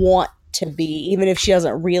doesn't want to be, even if she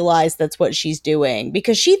doesn't realize that's what she's doing,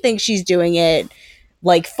 because she thinks she's doing it,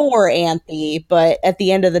 like, for Anthe, but at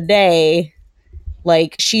the end of the day,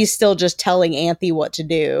 like, she's still just telling Anthe what to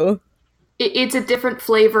do. It's a different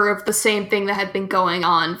flavor of the same thing that had been going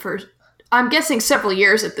on for, I'm guessing, several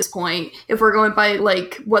years at this point, if we're going by,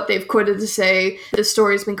 like, what they've quoted to say. The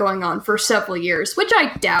story's been going on for several years, which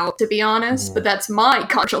I doubt, to be honest, but that's my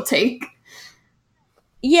controversial take.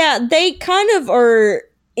 Yeah, they kind of are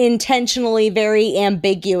intentionally very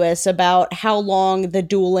ambiguous about how long the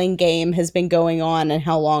dueling game has been going on and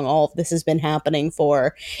how long all of this has been happening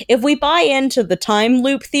for. If we buy into the time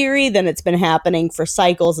loop theory, then it's been happening for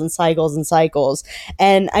cycles and cycles and cycles.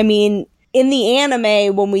 And I mean, in the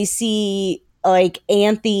anime, when we see like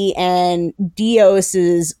Anthe and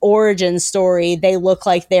Dios's origin story, they look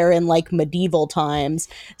like they're in like medieval times.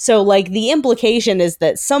 So like the implication is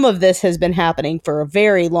that some of this has been happening for a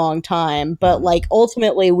very long time, but like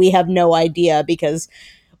ultimately we have no idea because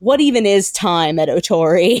what even is time at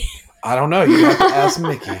Otori? I don't know. You have to ask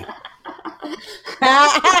Mickey.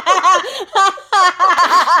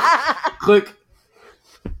 Click.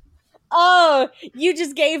 Oh, you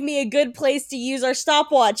just gave me a good place to use our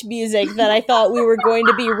stopwatch music that I thought we were going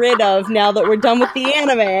to be rid of now that we're done with the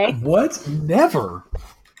anime. What? Never.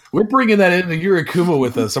 We're bringing that into Yurikuma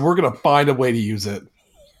with us, and we're going to find a way to use it.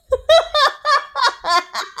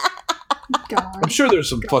 God. I'm sure there's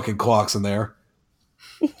some fucking clocks in there.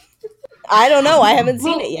 I don't know. I haven't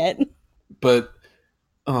seen it yet. But,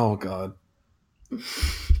 oh God.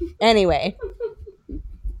 Anyway.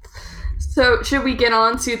 So should we get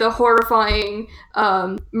on to the horrifying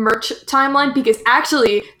merch timeline? Because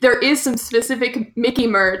actually, there is some specific Mickey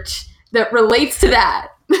merch that relates to that.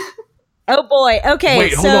 Oh boy. Okay.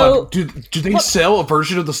 Wait, hold on. Do they sell a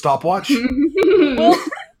version of the stopwatch? Hold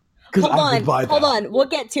Hold on. We'll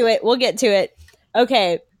get to it.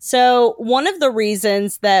 Okay. So one of the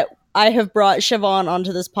reasons that I have brought Siobhan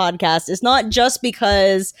onto this podcast is not just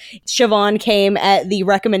because Siobhan came at the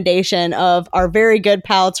recommendation of our very good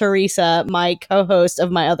pal Teresa, my co-host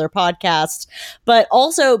of my other podcast, but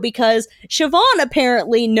also because Siobhan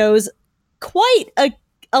apparently knows quite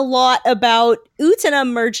a lot about Utena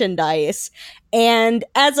merchandise. And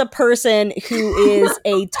as a person who is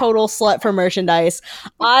a total slut for merchandise,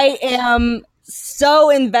 I am so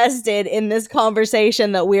invested in this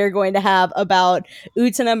conversation that we are going to have about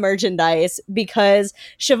Utena merchandise because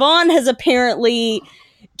Siobhan has apparently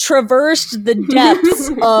traversed the depths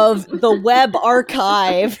of the web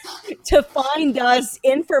archive to find us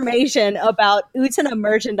information about Utena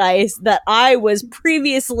merchandise that I was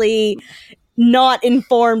previously not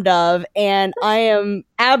informed of, and I am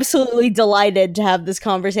absolutely delighted to have this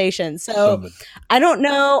conversation. So I don't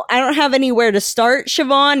know, I don't have anywhere to start,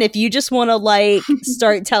 Siobhan. If you just want to like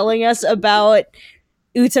start telling us about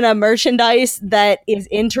Utena merchandise that is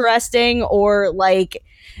interesting, or like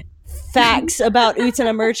facts about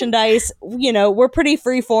Utena merchandise, you know, we're pretty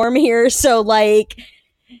freeform here, so like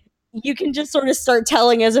you can just sort of start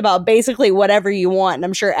telling us about basically whatever you want, and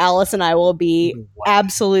I'm sure Alice and I will be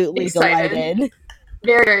absolutely delighted.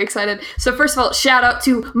 Very, very excited. So first of all, shout out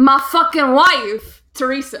to my fucking wife,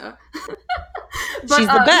 Teresa. But, she's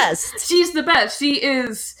the best. She's the best.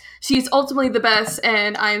 She's ultimately the best,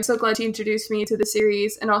 and I am so glad she introduced me to the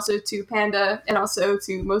series, and also to Panda, and also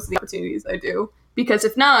to most of the opportunities I do. Because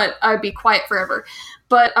if not, I'd be quiet forever.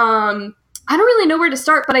 But I don't really know where to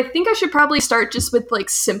start, but I think I should probably start just with like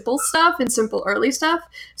simple stuff and simple early stuff.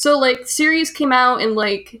 So like series came out in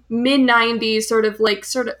like mid 90s, sort of a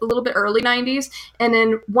little bit early 90s. And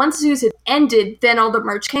then once Zeus had ended, then all the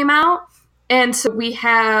merch came out. And so we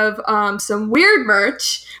have some weird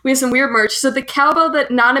merch. So the cowbell that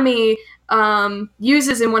Nanami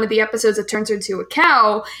uses in one of the episodes that turns her into a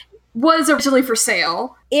cow was originally for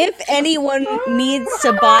sale. If anyone needs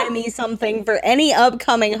to buy me something for any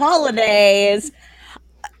upcoming holidays,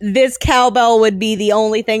 this cowbell would be the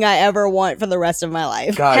only thing I ever want for the rest of my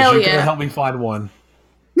life. Guys, Hell you're yeah. gonna help me find one.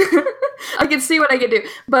 I can see what I can do.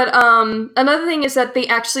 But another thing is that they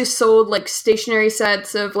actually sold like stationery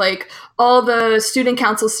sets of like all the student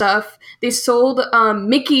council stuff. They sold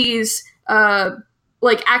Mickey's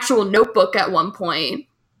like actual notebook at one point,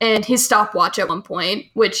 and his stopwatch at one point,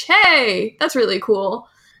 which, hey, that's really cool.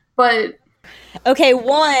 But okay,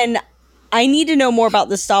 one, I need to know more about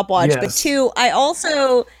the stopwatch, Yes. but two, I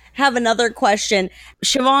also have another question.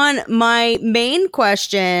 Siobhan, my main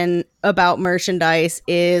question about merchandise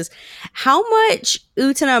is how much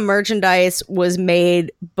Utena merchandise was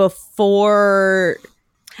made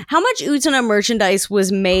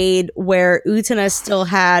where Utena still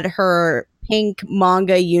had her pink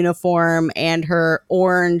manga uniform and her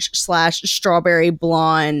orange/strawberry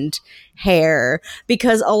blonde hair,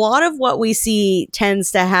 because a lot of what we see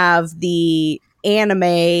tends to have the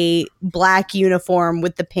anime black uniform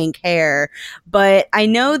with the pink hair. But I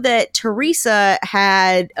know that Teresa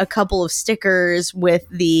had a couple of stickers with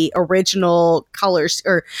the original colors,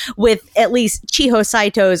 or with at least Chiho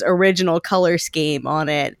Saito's original color scheme on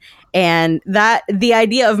it. And that the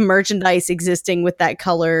idea of merchandise existing with that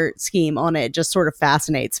color scheme on it just sort of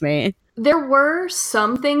fascinates me. There were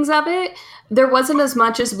some things of it. There wasn't as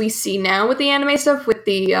much as we see now with the anime stuff, with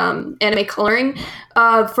the anime coloring.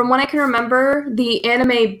 From what I can remember, the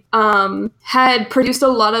anime had produced a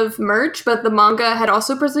lot of merch, but the manga had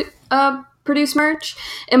also produced merch.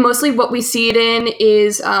 And mostly what we see it in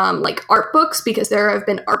is like art books, because there have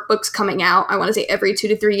been art books coming out, I want to say every 2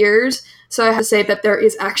 to 3 years. So I have to say that there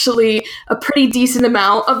is actually a pretty decent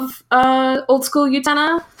amount of old school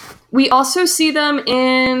Utena. We also see them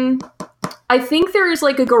in, I think there is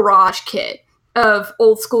like a garage kit of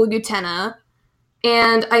old school Utena.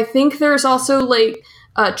 And I think there's also like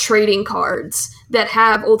trading cards that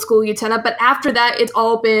have old school Utena. But after that, it's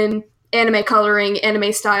all been anime coloring,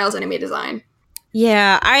 anime styles, anime design.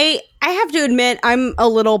 Yeah, I have to admit I'm a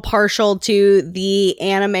little partial to the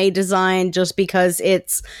anime design just because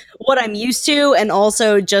it's what I'm used to, and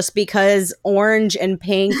also just because orange and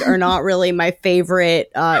pink are not really my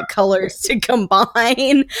favorite colors to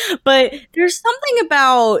combine. But there's something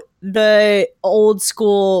about the old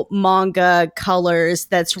school manga colors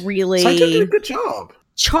that's really Saito did a good job.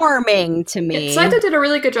 Charming to me. Saito did a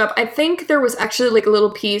really good job. I think there was actually like a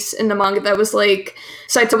little piece in the manga that was like,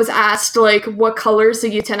 Saito was asked like, what colors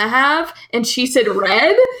do Utena have? And she said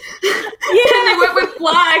red. Yeah. And they went with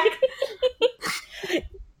black.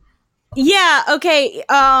 Yeah, okay.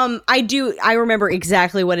 I remember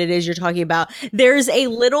exactly what it is you're talking about. There's a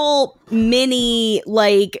little mini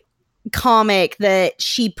like comic that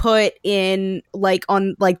she put in like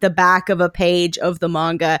on like the back of a page of the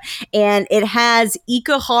manga, and it has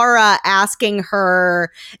Ikuhara asking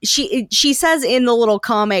her, she says in the little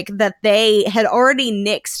comic that they had already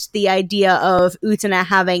nixed the idea of Utena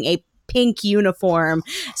having a pink uniform.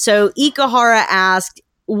 So Ikuhara asked,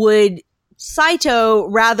 would Saito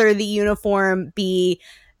rather the uniform be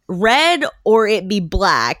red or it be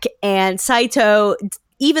black? And Saito,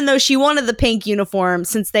 even though she wanted the pink uniform,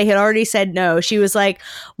 since they had already said no, she was like,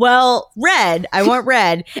 well, red. I want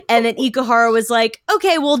red. And then Ikuhara was like,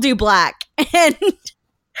 okay, we'll do black. And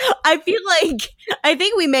I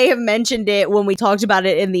think we may have mentioned it when we talked about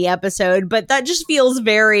it in the episode, but that just feels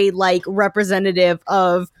very like representative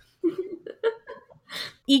of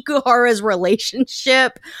Ikuhara's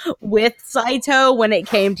relationship with Saito when it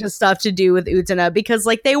came to stuff to do with Utena, because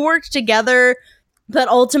like they worked together, but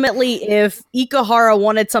ultimately if Ikuhara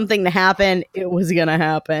wanted something to happen, it was gonna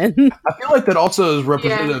happen. I feel like that also is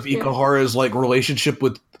representative of Ikuhara's like relationship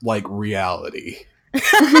with like reality.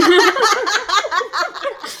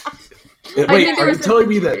 Wait, are you telling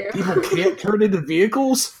me that people can't turn into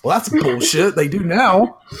vehicles? Well, that's bullshit. They do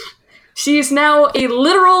now. She's now a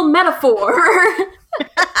literal metaphor.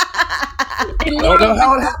 I don't know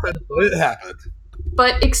how it happened, but it happened.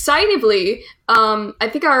 But excitingly, I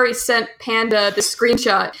think I already sent Panda the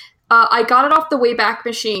screenshot. I got it off the Wayback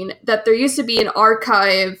Machine that there used to be an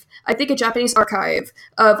archive, I think a Japanese archive,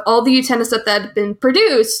 of all the Utena stuff that had been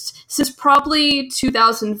produced since probably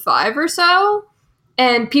 2005 or so.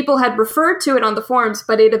 And people had referred to it on the forums,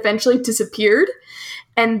 but it eventually disappeared.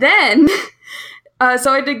 And then...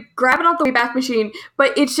 so I had to grab it off the Wayback Machine,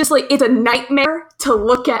 but it's just like, it's a nightmare to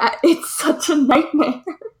look at. It's such a nightmare.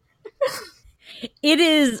 It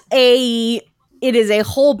is a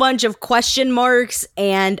whole bunch of question marks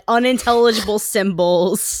and unintelligible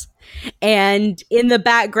symbols. And in the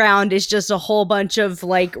background is just a whole bunch of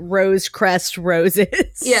like rose crest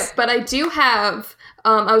roses. Yeah, but I do have,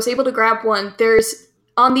 I was able to grab one. There's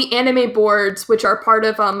on the anime boards, which are part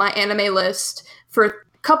of my anime list for a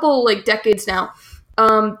couple like decades now.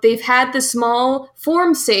 They've had this small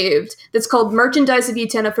form saved that's called Merchandise of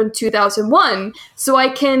Utena from 2001. So I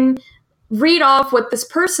can read off what this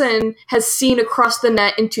person has seen across the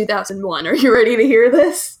net in 2001. Are you ready to hear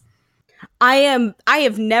this? I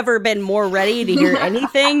have never been more ready to hear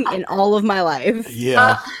anything in all of my life.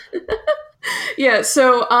 Yeah. Yeah,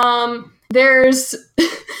 so there's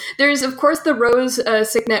of course the rose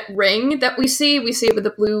signet ring that we see it with the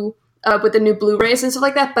blue with the new Blu-rays and stuff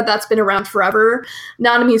like that, but that's been around forever.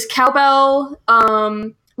 Nanami's cowbell.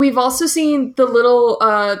 We've also seen the little,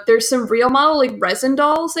 there's some real model, like, resin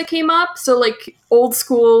dolls that came up. So, like, old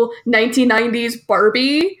school 1990s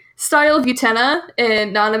Barbie style of Utena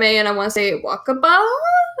and Naname, and I want to say Wakaba,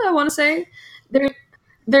 I want to say.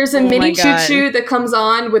 There's a mini choo-choo that comes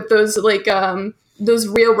on with those, like, those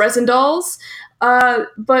real resin dolls.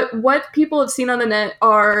 But what people have seen on the net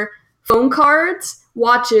are phone cards,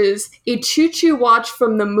 watches, a choo-choo watch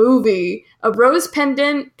from the movie, a rose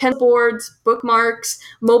pendant, pen boards, bookmarks,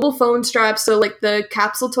 mobile phone straps, so like the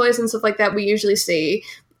capsule toys and stuff like that we usually see,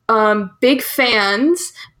 big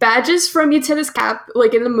fans, badges from Utena's cap,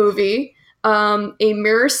 like in the movie, a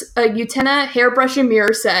mirror, a Utena hairbrush and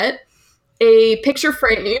mirror set, a picture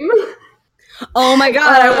frame, Oh my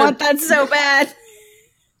god, I want that so bad.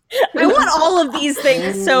 I want all of these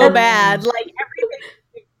things so bad. Like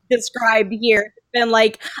everything described here has been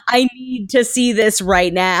like, I need to see this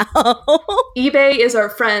right now. eBay is our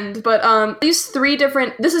friend, but at least 3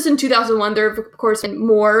 different, this is in 2001, there have of course been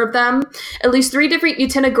more of them, at least 3 different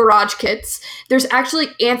Utena garage kits. There's actually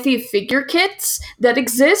Anthe figure kits that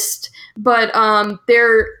exist, but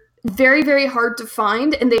they're very, very hard to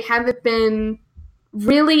find, and they haven't been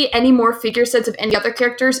really any more figure sets of any other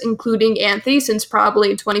characters, including Anthe, since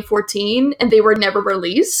probably 2014, and they were never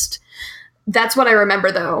released. That's what I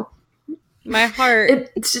remember, though. My heart.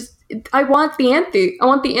 It's just, I want the Anthe. I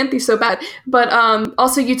want the Anthe so bad. But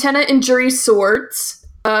also Utena and Jury swords.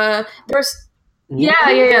 There's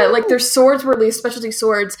yeah. Like their swords were released, specialty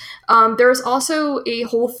swords. There's also a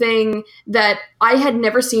whole thing that I had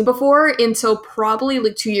never seen before until probably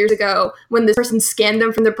like 2 years ago when this person scanned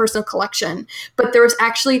them from their personal collection. But there was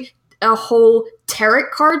actually a whole tarot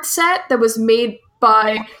card set that was made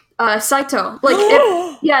by Saito. Like,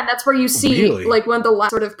 and that's where you see Really? like one of the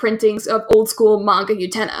last sort of printings of old school manga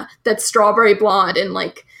Utena. That's strawberry blonde and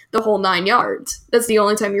like the whole 9 yards. That's the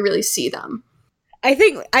only time you really see them. I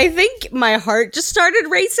think my heart just started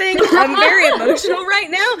racing. I'm very emotional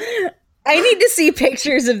right now. I need to see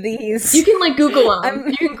pictures of these. You can like Google them.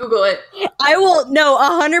 You can Google it. I will. No,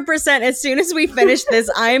 100%. As soon as we finish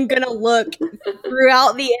this, I am going to look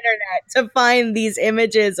throughout the internet to find these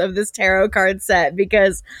images of this tarot card set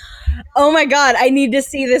because, oh my god, I need to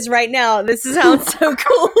see this right now. This sounds so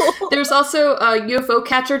cool. There's also UFO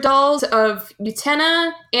catcher dolls of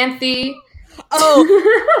Utena, Anthe.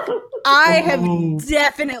 Oh, I have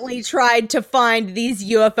definitely tried to find these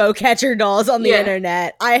UFO catcher dolls on the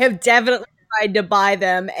internet. I have definitely tried to buy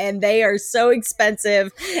them, and they are so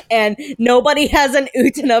expensive, and nobody has an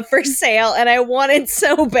Utena for sale, and I want it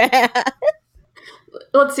so bad.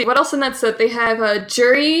 Let's see, what else in that set? They have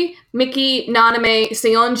Juri, Miki, Naname,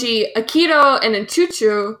 Seonji, Akito, and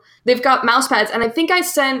Enchuchu. They've got mouse pads, and I think I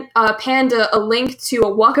sent Panda a link to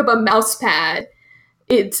a Wakaba mouse pad.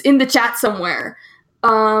 It's in the chat somewhere.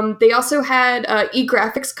 They also had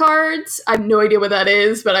e-graphics cards. I have no idea what that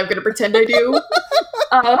is, but I'm going to pretend I do.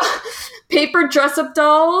 Paper dress-up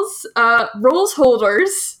dolls, rose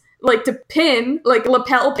holders, like to pin, like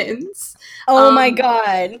lapel pins. Oh my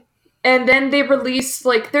god. And then they released,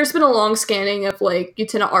 like, there's been a long scanning of, like,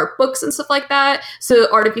 Utena art books and stuff like that. So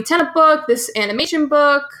the Art of Utena book, this animation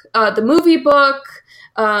book, the movie book,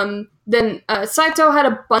 then Saito had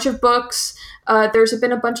a bunch of books. There's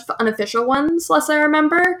been a bunch of unofficial ones, less I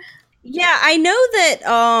remember. Yeah, I know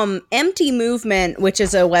that Empty Movement, which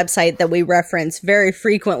is a website that we reference very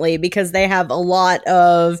frequently because they have a lot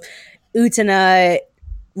of Utena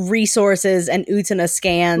resources and Utena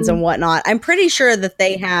scans and whatnot. I'm pretty sure that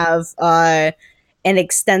they have an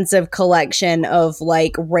extensive collection of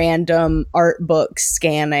like random art book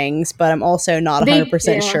scannings, but I'm also not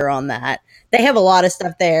 100% sure on that. They have a lot of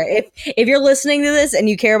stuff there. If you're listening to this and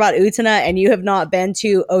you care about Utena and you have not been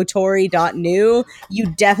to otori.new, you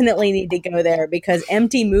definitely need to go there because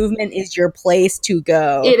Empty Movement is your place to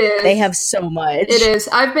go. It is. They have so much. It is.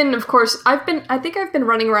 I think I've been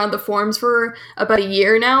running around the forums for about a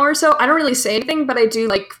year now or so. I don't really say anything, but I do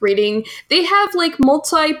like reading. They have like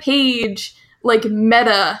multi-page like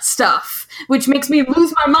meta stuff, which makes me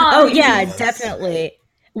lose my mind. Oh yeah, definitely.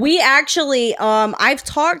 We actually, I've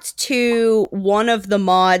talked to one of the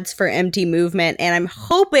mods for Empty Movement, and I'm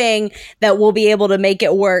hoping that we'll be able to make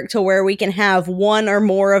it work to where we can have one or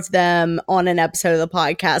more of them on an episode of the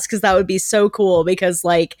podcast, because that would be so cool, because,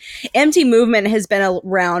 like, Empty Movement has been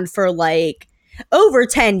around for, like, over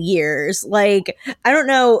 10 years. Like, I don't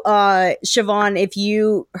know, Siobhan, if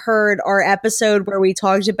you heard our episode where we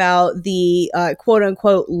talked about the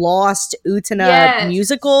quote-unquote lost Utena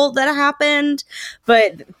musical that happened,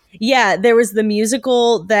 but yeah, there was the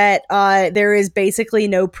musical that there is basically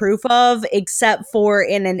no proof of, except for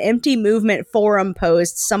in an Empty Movement forum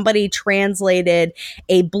post, somebody translated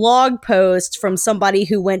a blog post from somebody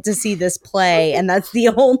who went to see this play, and that's the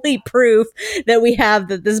only proof that we have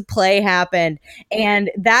that this play happened.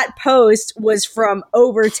 And that post was from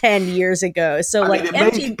over 10 years ago. So, it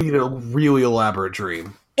may be a really elaborate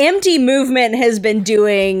dream. Empty Movement has been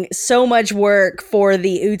doing so much work for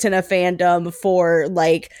the Utena fandom for,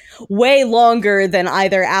 like, way longer than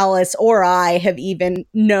either Alice or I have even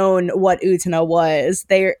known what Utena was.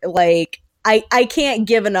 They're, like, I can't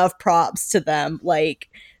give enough props to them. Like,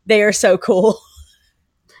 they are so cool.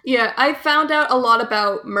 Yeah, I found out a lot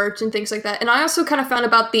about merch and things like that. And I also kind of found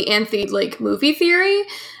about the Anthe, like, movie theory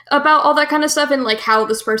about all that kind of stuff and, like, how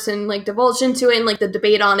this person, like, divulged into it and, like, the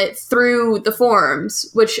debate on it through the forums,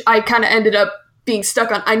 which I kind of ended up being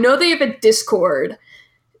stuck on. I know they have a Discord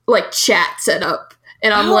like chat set up,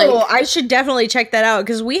 and I'm I should definitely check that out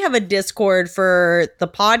because we have a Discord for the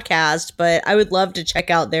podcast, but I would love to check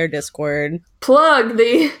out their Discord. Plug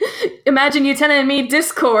the Imagine Utena and Me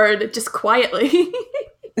Discord just quietly.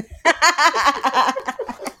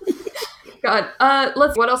 God,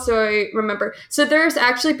 what else do I remember? So there's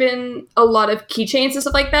actually been a lot of keychains and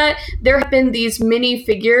stuff like that. There have been these mini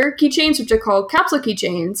figure keychains, which are called capsule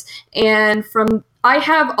keychains. And I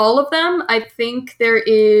have all of them. I think there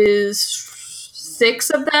is 6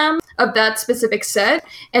 of them of that specific set,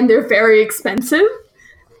 and they're very expensive.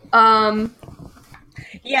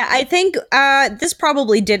 Yeah, I think this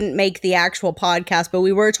probably didn't make the actual podcast, but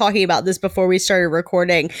we were talking about this before we started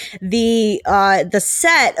recording. The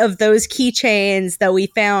set of those keychains that we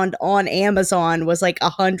found on Amazon was like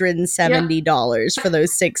 $170 for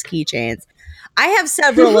those 6 keychains. I have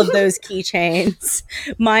several of those keychains.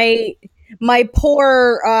 My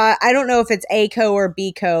poor, I don't know if it's Aiko or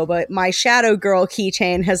Biko, but my Shadow Girl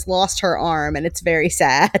keychain has lost her arm, and it's very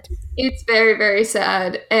sad. It's very, very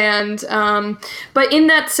sad. And, but in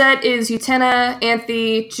that set is Utena,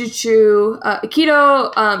 Anthy, Chuchu,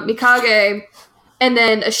 Akito, Mikage, and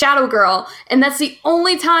then a Shadow Girl. And that's the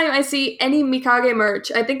only time I see any Mikage merch.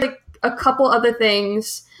 I think like a couple other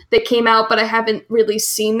things that came out, but I haven't really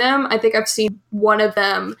seen them. I think I've seen one of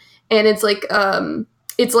them, and it's like a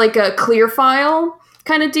clear file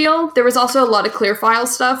kind of deal. There was also a lot of clear file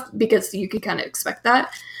stuff because you could kind of expect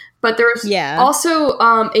that. But there's also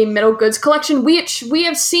a metal goods collection, which we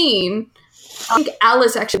have seen. I think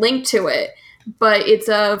Alice actually linked to it, but it's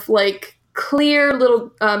of like clear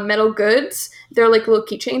little metal goods. They're like little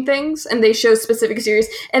keychain things, and they show specific series.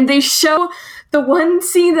 And they show the one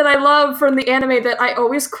scene that I love from the anime that I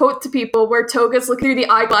always quote to people, where Toga's looking through the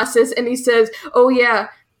eyeglasses and he says, "Oh yeah,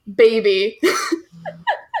 baby."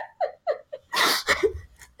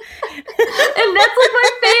 And that's like my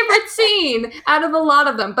favorite scene out of a lot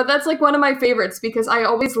of them, but that's like one of my favorites because I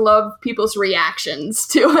always love people's reactions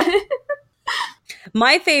to it.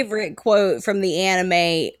 My favorite quote from the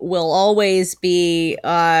anime will always be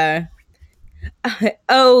oh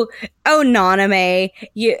Naname,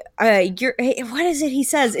 you're what is it he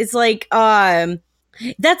says? It's like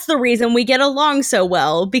that's the reason we get along so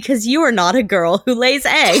well, because you are not a girl who lays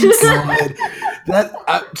eggs.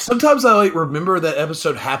 God, sometimes I like remember that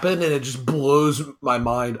episode happened and it just blows my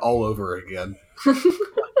mind all over again.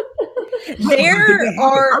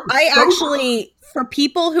 For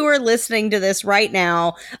people who are listening to this right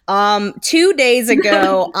now, 2 days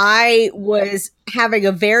ago, I was having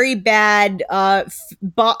a very bad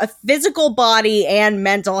physical body and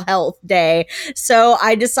mental health day. So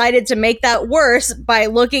I decided to make that worse by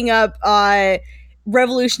looking up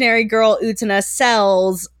Revolutionary Girl Utena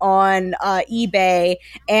cells on eBay,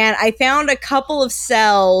 and I found a couple of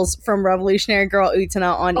cells from Revolutionary Girl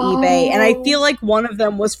Utena on eBay, and I feel like one of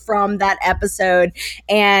them was from that episode,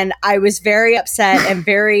 and I was very upset and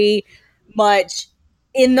very much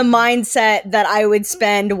in the mindset that I would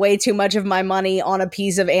spend way too much of my money on a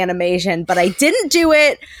piece of animation, but I didn't do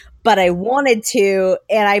it. But I wanted to,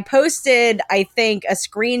 and I posted, I think, a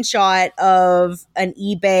screenshot of an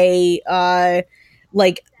eBay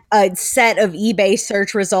like a set of eBay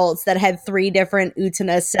search results that had 3 different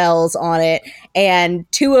Utena cells on it, and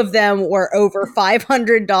 2 of them were over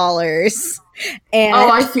 $500. And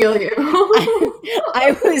I feel you.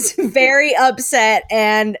 I was very upset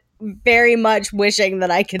and very much wishing that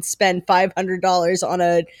I could spend $500 on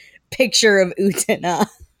a picture of Utena,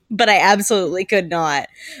 but I absolutely could not.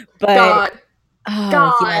 But God.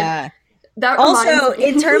 Yeah. Also,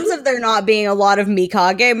 in terms of there not being a lot of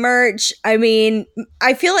Mikage merch, I mean,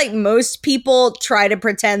 I feel like most people try to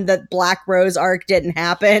pretend that Black Rose arc didn't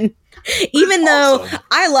happen. Even though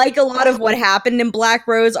I like a lot of what happened in Black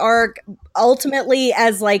Rose arc, ultimately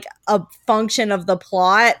as like a function of the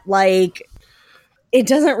plot, like it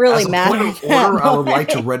doesn't really matter. Point of order, I would like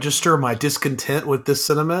to register my discontent with this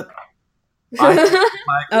sentiment.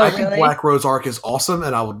 I think Black Rose arc is awesome,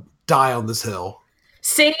 and I would die on this hill.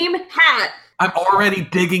 Same hat. I'm already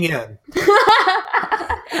digging in.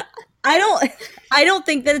 I don't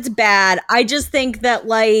think that it's bad. I just think that,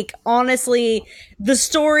 like, honestly, the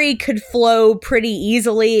story could flow pretty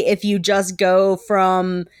easily if you just go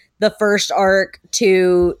from the first arc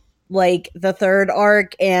to, like, the third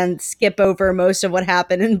arc and skip over most of what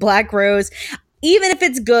happened in Black Rose. Even if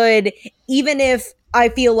it's good, even if I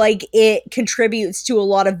feel like it contributes to a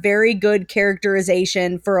lot of very good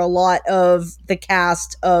characterization for a lot of the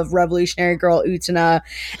cast of Revolutionary Girl Utena,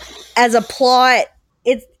 as a plot,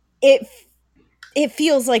 it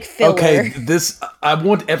feels like filler. Okay, I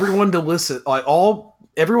want everyone to listen. Like all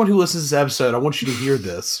everyone who listens to this episode, I want you to hear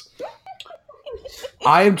this.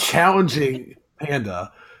 I am challenging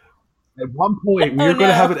Panda. At one point, we're going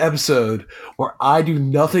to have an episode where I do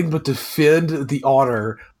nothing but defend the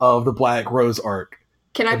honor of the Black Rose arc.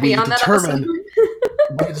 Can I be on that episode?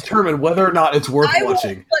 We determine whether or not it's worth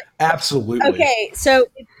watching. Absolutely. Okay, so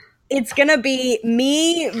it's going to be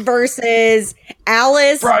me versus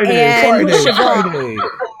Alice Friday.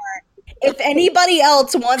 If anybody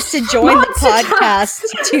else wants to join the podcast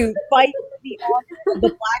to fight the honor of the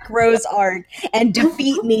Black Rose arc and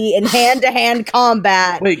defeat me in hand-to-hand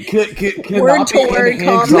combat. Wait, can word-to-word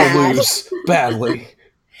combat. I'll lose badly.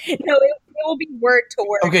 No, it will be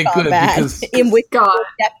word-to-word combat. Good, because in which God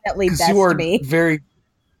definitely best you are me.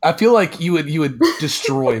 I feel like you would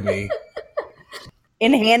destroy me.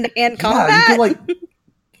 In hand-to-hand combat? Yeah,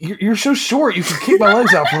 you can you're so short, you can kick my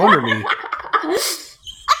legs out from under me.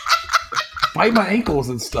 Bite my ankles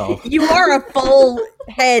and stuff. You are a full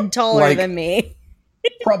head taller than me.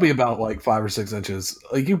 Probably about 5 or 6 inches.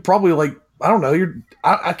 You probably I don't know.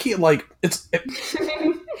 I can't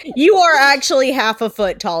You are actually half a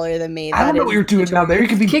foot taller than me. I don't know what you're doing down there. You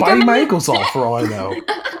could be biting my ankles off for all I know.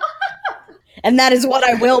 And that is what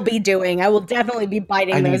I will be doing. I will definitely be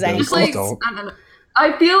biting those ankles.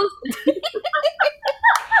 I feel.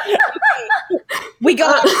 We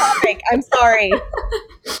got off topic. I'm sorry.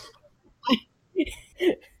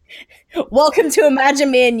 Welcome to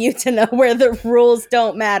Imagine Me and Utena, where the rules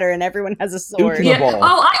don't matter and everyone has a sword. Yeah. Oh,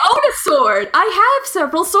 I own a sword. I have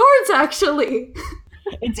several swords, actually.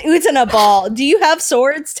 It's Utena Ball. Do you have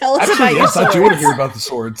swords? Tell us about your swords. I do want to hear about the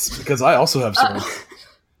swords, because I also have swords.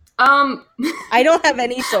 I don't have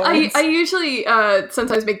any swords. I usually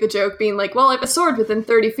sometimes make the joke being like, well, I have a sword within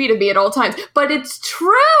 30 feet of me at all times. But it's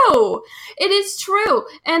true! It is true.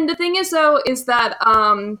 And the thing is, though, is that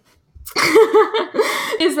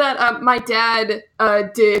my dad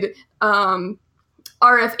did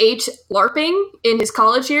RFH LARPing in his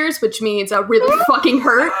college years, which means really fucking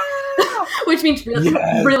hurt. Which means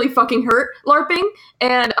really fucking hurt LARPing.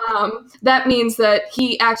 And that means that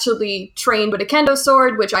he actually trained with a kendo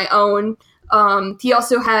sword, which I own. He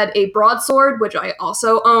also had a broadsword, which I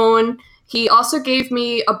also own. He also gave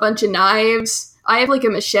me a bunch of knives. I have a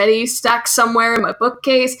machete stacked somewhere in my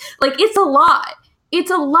bookcase. It's a lot. It's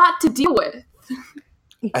a lot to deal with.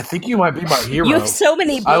 I think you might be my hero. You have so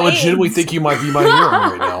many blades. I legitimately think you might be my hero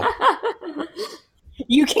right now.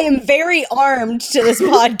 You came very armed to this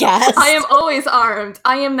podcast. I am always armed.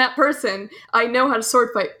 I am that person. I know how to sword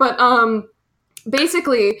fight. But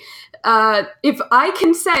basically, if I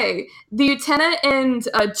can say, the Utena and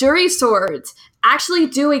Juri swords actually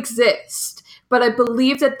do exist. But I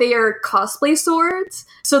believe that they are cosplay swords.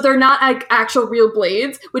 So they're not actual real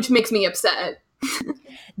blades, which makes me upset.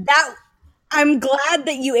 I'm glad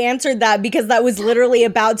that you answered that, because that was literally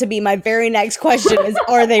about to be my very next question is,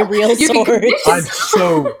 are they real swords?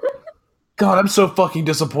 I'm so fucking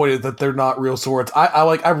disappointed that they're not real swords.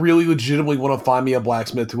 I really legitimately want to find me a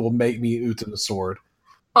blacksmith who will make me Utena sword.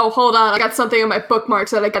 Oh, hold on. I got something in my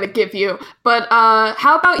bookmarks that I gotta give you. But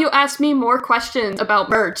how about you ask me more questions about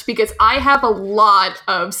merch, because I have a lot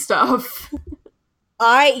of stuff.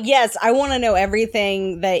 I want to know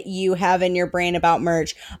everything that you have in your brain about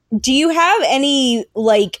merch. Do you have any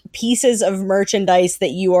pieces of merchandise that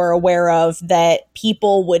you are aware of that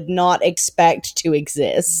people would not expect to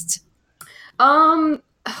exist? God.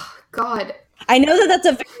 I know that that's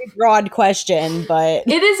a very broad question, but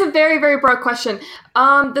it is a very, very broad question.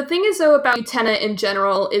 The thing is, though, about Utena in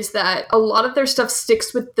general is that a lot of their stuff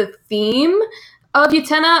sticks with the theme of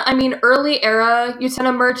Utena. I mean, early era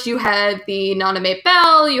Utena merch, you had the Naname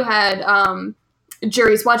Bell, you had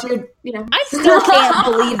Juri's watch. I still can't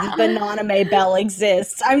believe that the Naname Bell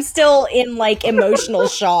exists. I'm still in emotional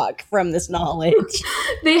shock from this knowledge.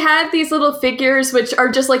 They had these little figures which are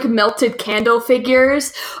just melted candle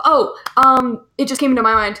figures. Oh, it just came into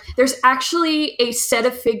my mind. There's actually a set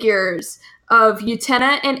of figures of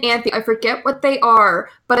Utena and Anthy. I forget what they are,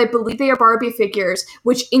 but I believe they are Barbie figures,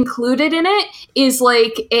 which included in it is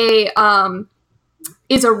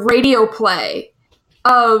is a radio play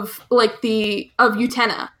of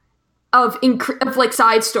Utena, of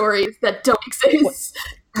side stories that don't exist.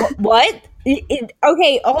 What?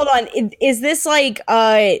 Okay, hold on. Is this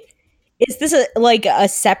is this a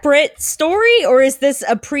separate story, or is this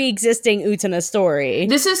a pre-existing Utena story?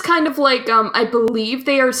 This is kind of I believe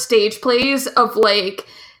they are stage plays of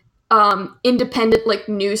independent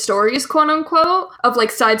news stories, quote unquote, of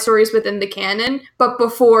side stories within the canon, but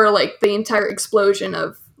before the entire explosion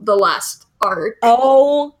of the last arc.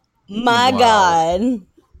 Oh my god.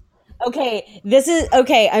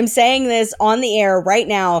 I'm saying this on the air right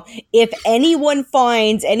now. If anyone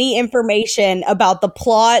finds any information about the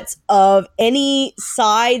plots of any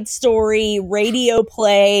side story, radio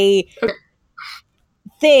play,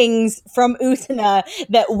 things from Utena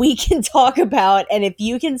that we can talk about, and if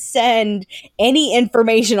you can send any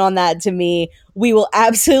information on that to me, we will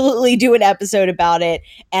absolutely do an episode about it,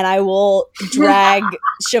 and I will drag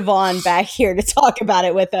Siobhan back here to talk about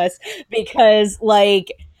it with us, because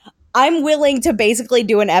like I'm willing to basically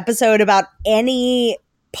do an episode about any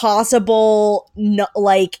possible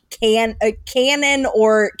canon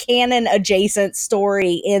or canon adjacent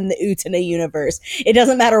story in the Utena universe. It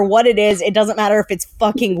doesn't matter what it is. It doesn't matter if it's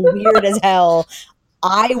fucking weird as hell.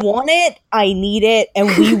 I want it, I need it, and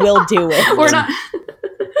we will do it. We're not.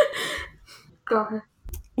 Go ahead.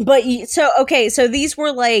 But so these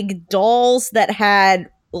were like dolls that had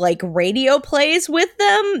like radio plays with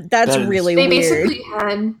them. That's really weird. They basically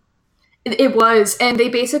had. It was, and they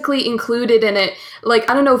basically included in it, like,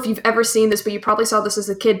 I don't know if you've ever seen this, but you probably saw this as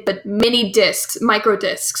a kid, but mini discs, micro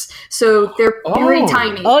discs. So they're very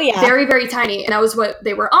tiny. Oh, yeah. Very, very tiny. And that was what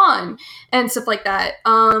they were on, and stuff like that.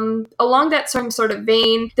 Along that same sort of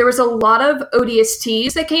vein, there was a lot of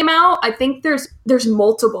ODSTs that came out. I think there's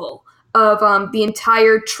multiple of the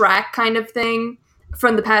entire track kind of thing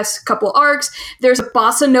from the past couple arcs. There's a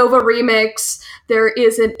bossa nova remix. There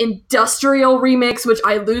is an industrial remix, which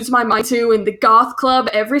I lose my mind to in the goth club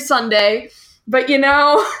every Sunday. But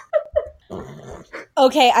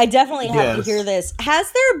Okay, I definitely have to hear this. Has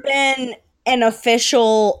there been an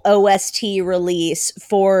official OST release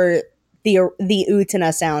for the Utena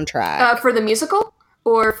soundtrack? For the musical?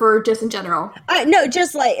 Or for just in general? No,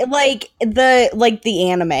 just like the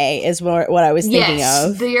anime is what I was thinking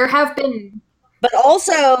of. There have been. But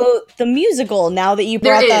also the musical, now that you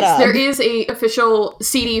brought that up. There is a official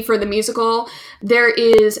CD for the musical. There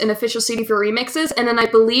is an official CD for remixes. And then I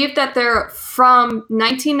believe that they're from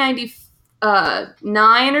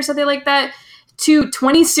 1999 or something like that to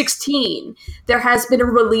 2016. There has been a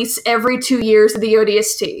release every 2 years of the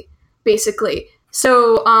ODST, basically.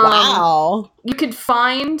 So wow. You could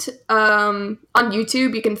find on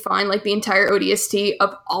YouTube, you can find like the entire ODST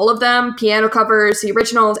of all of them, piano covers, the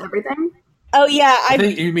originals, everything. Oh yeah, I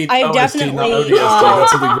think you mean I OST, definitely, not ODST.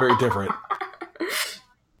 That's something very different.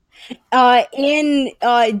 In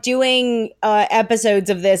doing episodes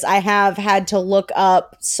of this, I have had to look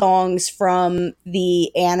up songs from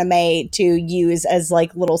the anime to use as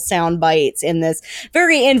like little sound bites in this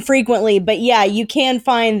very infrequently. But yeah, you can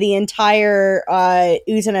find the entire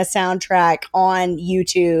Utena soundtrack on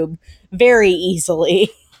YouTube very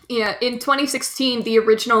easily. Yeah, in 2016, the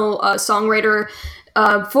original songwriter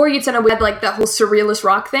for Utena, we had like that whole surrealist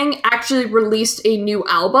rock thing, actually released a new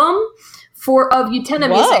album of Utena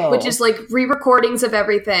music, which is like re-recordings of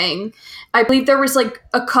everything. I believe there was like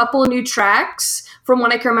a couple new tracks from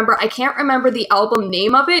what I can remember. I can't remember the album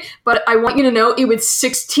name of it, but I want you to know it was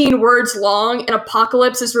 16 words long and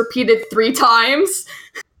Apocalypse is repeated 3 times.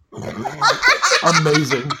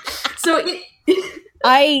 Amazing. So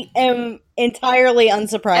I am entirely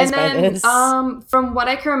unsurprised by this. From what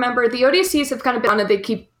I can remember, the ODSTs have kind of been on it. They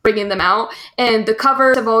keep bringing them out, and the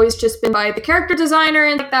covers have always just been by the character designer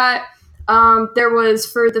and like that. There was,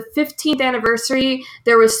 for the 15th anniversary,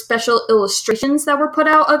 there was special illustrations that were put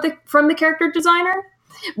out from the character designer,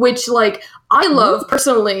 which like I love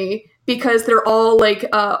personally because they're all like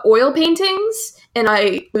oil paintings, and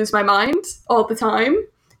I lose my mind all the time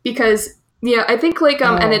because. Yeah, I think like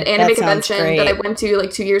at an anime convention that I went to like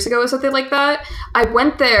 2 years ago or something like that, I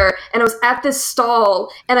went there and I was at this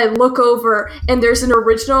stall and I look over and there's an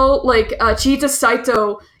original like Chihita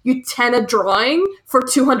Saito Utena drawing for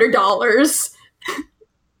 $200.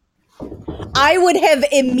 I would have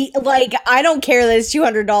I don't care that it's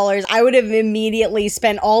 $200. I would have immediately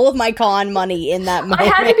spent all of my con money in that moment. I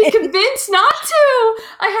had to be convinced not to.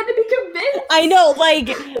 I had to be convinced. I know, like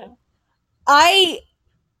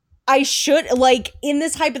I should, like, in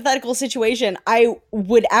this hypothetical situation, I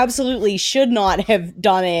would absolutely should not have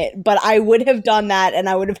done it, but I would have done that and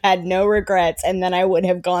I would have had no regrets, and then I would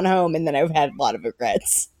have gone home and then I would have had a lot of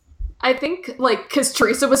regrets. I think, like, because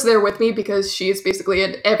Teresa was there with me because she is basically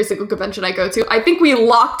at every single convention I go to, I think we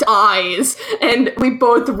locked eyes and we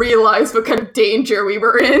both realized what kind of danger we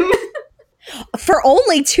were in. For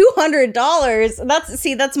only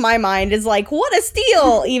 $200, that's my mind is like, what a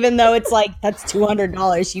steal, even though it's like, that's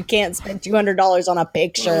 $200. You can't spend $200 on a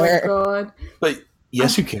picture. Oh my god. But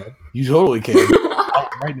yes, you can. You totally can.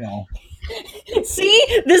 Right now. See?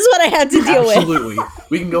 This is what I had to deal with. Absolutely.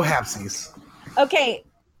 We can go halfsies. Okay.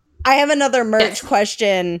 I have another merch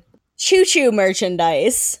question. Choo Choo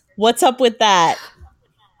merchandise. What's up with that?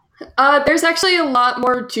 There's actually a lot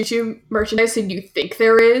more Choo Choo merchandise than you think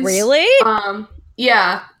there is. Really?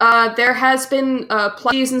 Yeah. There has been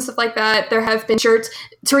plushies and stuff like that. There have been shirts.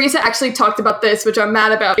 Teresa actually talked about this, which I'm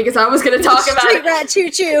mad about because I was going to talk about Street Rat Choo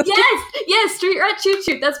Choo. Yes, Street Rat Choo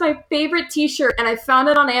Choo. That's my favorite t-shirt, and I found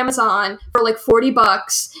it on Amazon for like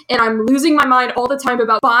 $40, and I'm losing my mind all the time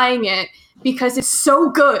about buying it because it's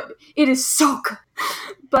so good. It is so good.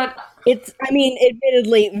 But it's, I mean,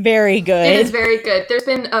 admittedly, very good. it is very good. There's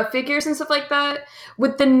been figures and stuff like that.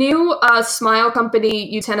 With the new Smile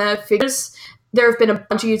Company Utena figures, there have been a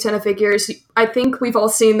bunch of Utena figures. I think we've all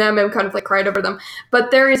seen them and kind of like cried over them. But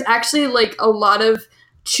there is actually like a lot of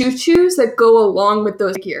choo-choos that go along with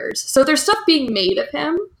those figures. So there's stuff being made of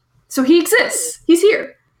him. So he exists. He's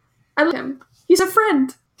here. I love him. He's a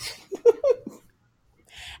friend.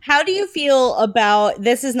 How do you feel about,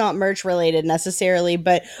 this is not merch related necessarily,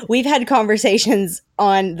 but we've had conversations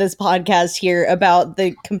on this podcast here about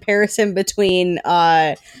the comparison between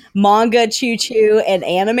manga Choo Choo and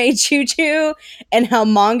anime Choo Choo, and how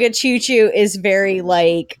manga Choo Choo is very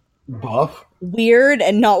like buff, weird,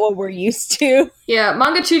 and not what we're used to. Yeah,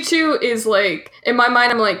 manga Choo Choo is like, in my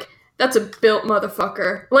mind, I'm like, that's a built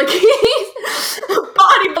motherfucker. Like, he's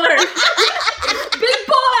bodybuilder. Big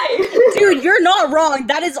boy! Dude, you're not wrong.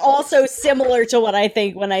 That is also similar to what I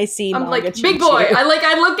think when I see I'm manga like, Choo big Choo. boy. I look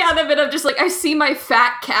at him and I'm just like, I see my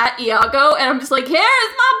fat cat, Iago, and I'm just like, here's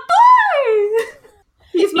my boy!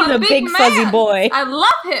 He's my a big man. fuzzy boy. I love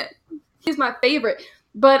him. He's my favorite.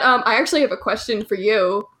 But I actually have a question for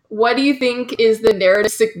you. What do you think is the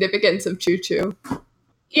narrative significance of Choo Choo?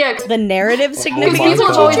 Yeah, The narrative because significance people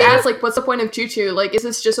of always Choo Choo? ask, like, what's the point of Choo Choo? Like, is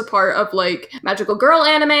this just a part of, like, Magical Girl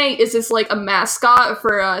anime? Is this, like, a mascot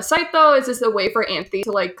for Saito? Is this a way for Anthy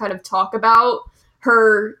to, like, kind of talk about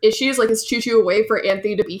her issues? Like, is Choo Choo a way for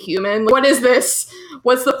Anthy to be human? Like, what is this?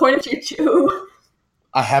 What's the point of Choo Choo?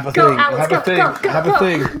 I have a Go, thing. Alex, I have go, a thing. go, go, I have go. a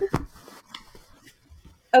thing.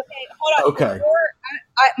 Okay, hold on. Okay.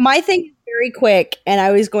 My thing is very quick, and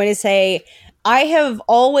I was going to say, I have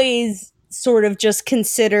always sort of just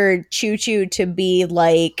considered Choo Choo to be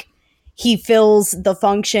like, he fills the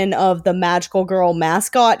function of the magical girl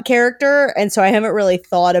mascot character, and so I haven't really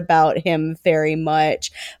thought about him very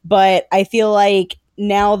much. But I feel like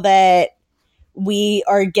now that we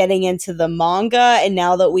are getting into the manga, and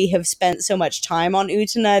now that we have spent so much time on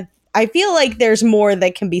Utena, I feel like there's more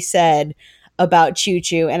that can be said about Choo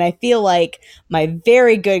Choo, and I feel like my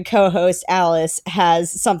very good co-host Alice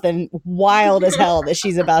has something wild as hell that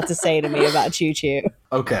she's about to say to me about Choo Choo.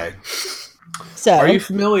 Okay. So, Are you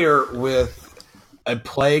familiar with a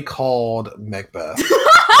play called Macbeth?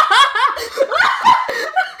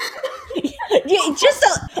 yeah, just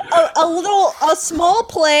a small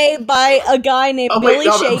play by a guy named Billy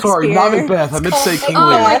Shakespeare. I'm sorry, not Macbeth. I meant to say King Oh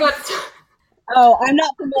Lear. my god. Oh, I'm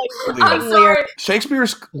not familiar with Lear. I'm King Lear. sorry.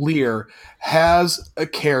 Shakespeare's Lear has a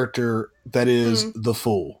character that is the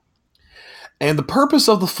fool. And the purpose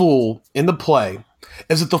of the fool in the play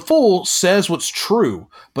is that the fool says what's true,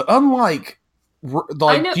 but unlike, do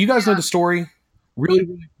you guys know the story? Really,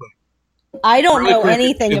 really quick. I don't know quick,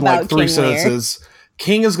 anything in about like three King Lear. sentences.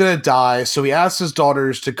 King is going to die, so he asks his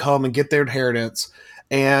daughters to come and get their inheritance,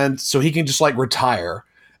 and so he can just like retire.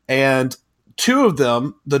 And two of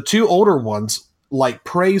them, the two older ones, like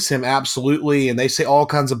praise him absolutely, and they say all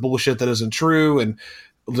kinds of bullshit that isn't true, and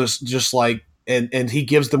just like, and he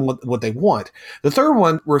gives them what they want. The third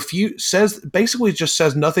one basically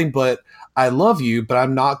says nothing but, I love you, but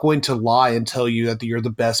I'm not going to lie and tell you that you're the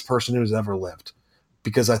best person who's ever lived,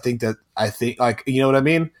 because I think like, you know what I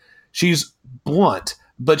mean? She's blunt,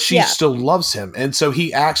 but she still loves him, and so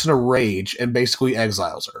he acts in a rage and basically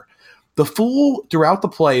exiles her. The fool throughout the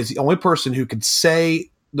play is the only person who can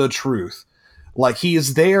say the truth. Like, he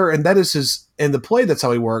is there, and that is his, in the play, that's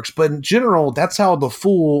how he works. But in general, that's how the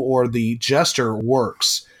fool or the jester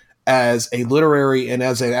works as a literary and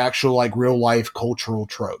as an actual, like, real life cultural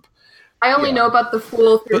trope. I only know about the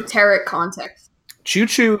fool through tarot context. Choo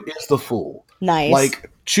Choo is the fool. Nice. Like,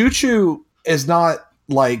 Choo Choo is not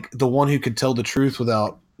like the one who could tell the truth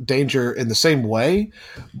without danger in the same way,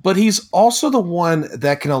 but he's also the one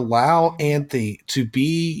that can allow Anthy to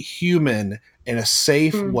be human in a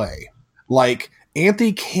safe way. Like,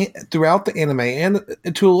 Anthy can't, throughout the anime,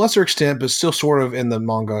 and to a lesser extent, but still sort of in the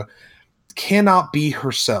manga, cannot be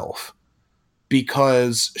herself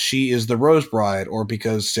because she is the Rose Bride, or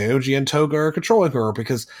because Seonji and Toga are controlling her, or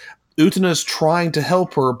because Utena is trying to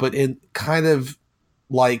help her, but it kind of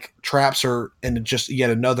like traps her in just yet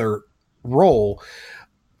another role.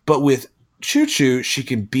 But with Choo Choo, she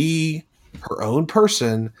can be her own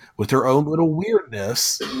person with her own little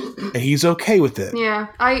weirdness, and he's okay with it. Yeah,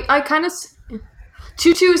 I kind of...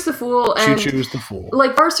 Choo Choo is the fool, and Choo Choo is the fool.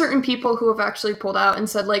 Like, there are certain people who have actually pulled out and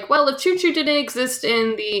said, like, well, if Choo Choo didn't exist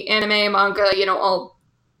in the anime, manga, all,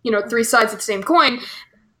 three sides of the same coin,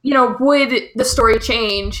 would the story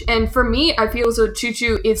change? And for me, I feel as though Choo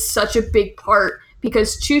Choo is such a big part,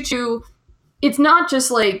 because Choo Choo, it's not just,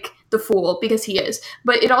 like, the fool, because he is,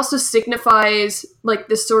 but it also signifies, like,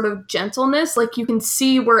 this sort of gentleness. Like, you can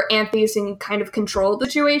see where Anthe is in kind of control of the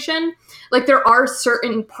situation. Like, there are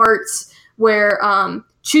certain parts where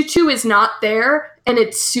Choo Choo is not there, and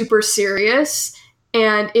it's super serious,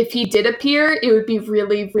 and if he did appear, it would be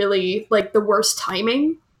really, really, like, the worst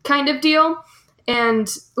timing kind of deal. And,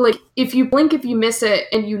 like, if you blink, if you miss it,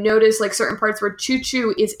 and you notice, like, certain parts where Choo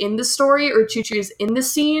Choo is in the story, or Choo Choo is in the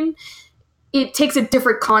scene, it takes a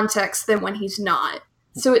different context than when he's not.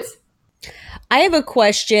 So it's... I have a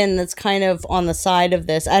question that's kind of on the side of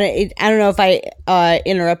this. I don't know if I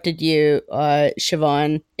interrupted you,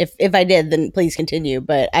 Siobhan. If I did, then please continue.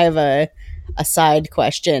 But I have a side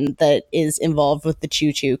question that is involved with the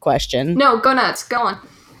Choo Choo question. No, go nuts. Go on.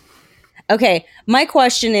 Okay, my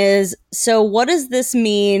question is, so what does this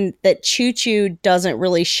mean that Choo Choo doesn't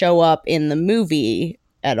really show up in the movie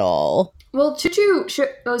at all? Well, Choo Choo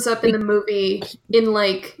shows up in the movie in,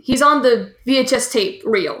 like, he's on the VHS tape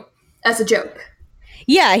reel as a joke.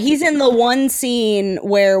 Yeah, he's in the one scene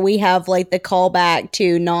where we have, like, the callback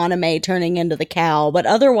to Naname turning into the cow, but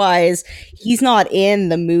otherwise, he's not in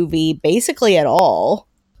the movie basically at all.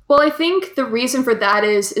 Well, I think the reason for that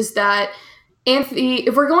is that Anthe,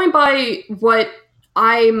 if we're going by what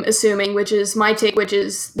I'm assuming, which is my take, which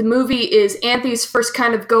is the movie is Anthe's first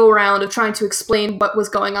kind of go around of trying to explain what was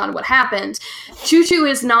going on, what happened. Choo Choo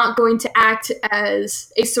is not going to act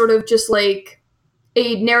as a sort of just like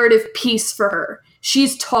a narrative piece for her.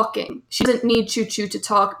 She's talking. She doesn't need Choo Choo to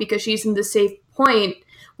talk because she's in the safe point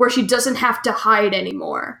where she doesn't have to hide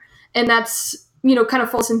anymore. And that's, kind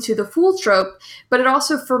of falls into the fool trope. But it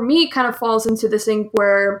also, for me, kind of falls into this thing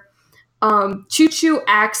where Choo Choo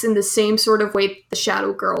acts in the same sort of way the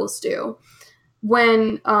Shadow Girls do.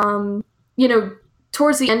 When,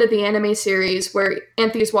 towards the end of the anime series where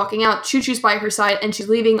Anthe is walking out, Choo Choo's by her side and he's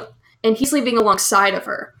leaving alongside of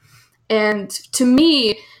her. And to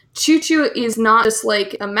me, Choo Choo is not just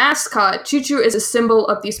like a mascot. Choo Choo is a symbol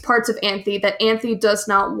of these parts of Anthe that Anthe does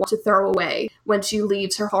not want to throw away when she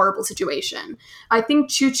leaves her horrible situation. I think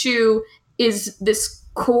Choo Choo is this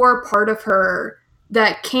core part of her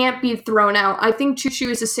that can't be thrown out. I think Choo Choo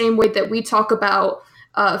is the same way that we talk about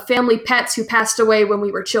family pets who passed away when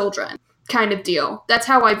we were children, kind of deal. That's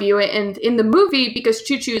how I view it. And in the movie, because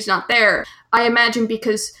Choo Choo is not there, I imagine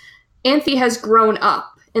because Anthe has grown up,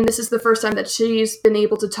 and this is the first time that she's been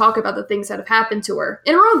able to talk about the things that have happened to her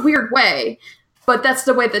in her own weird way, but that's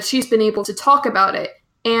the way that she's been able to talk about it.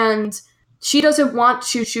 And she doesn't want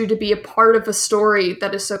Choo Choo to be a part of a story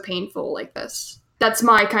that is so painful like this. That's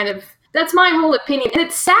my whole opinion. And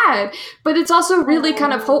it's sad, but it's also really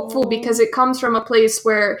kind of hopeful because it comes from a place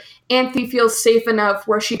where Anthe feels safe enough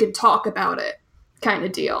where she can talk about it, kind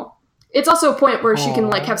of deal. It's also a point where she can,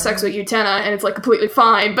 like, have sex with Utena and it's, like, completely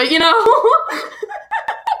fine, but,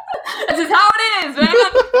 that's just how it is, man.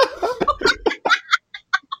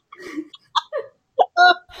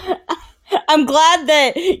 I'm glad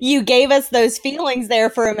that you gave us those feelings there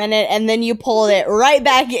for a minute and then you pulled it right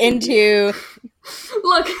back into...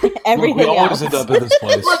 Look, everything we always else. end up in this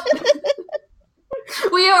place.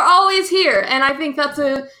 We are always here, and I think that's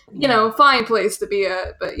a, fine place to be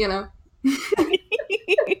at, but,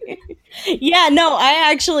 Yeah, no,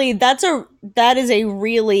 that is a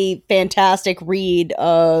really fantastic read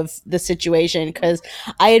of the situation, because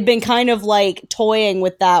I had been kind of like toying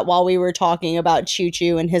with that while we were talking about Choo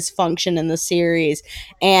Choo and his function in the series,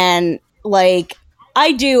 and like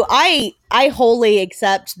I wholly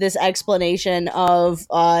accept this explanation of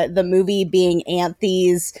the movie being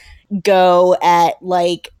Anthe's go at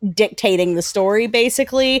like dictating the story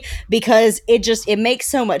basically, because it makes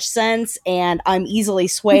so much sense and I'm easily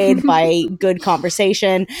swayed by good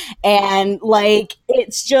conversation, and like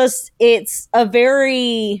it's a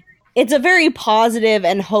very positive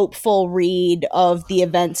and hopeful read of the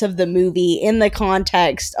events of the movie in the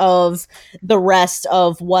context of the rest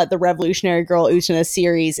of what the Revolutionary Girl Utena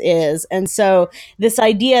series is. And so this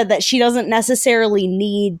idea that she doesn't necessarily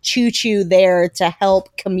need Choo Choo there to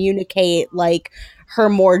help communicate like her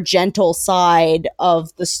more gentle side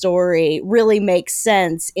of the story really makes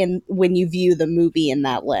sense when you view the movie in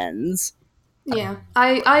that lens. Yeah,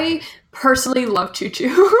 I personally love Choo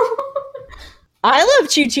Choo. I love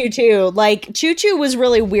Choo Choo too. Like, Choo Choo was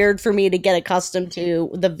really weird for me to get accustomed to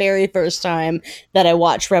the very first time that I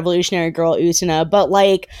watched Revolutionary Girl Utena. But,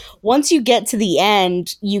 like, once you get to the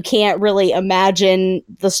end, you can't really imagine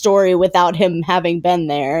the story without him having been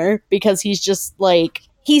there, because he's just, like,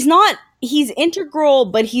 he's integral,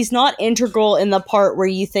 but he's not integral in the part where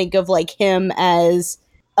you think of, like, him as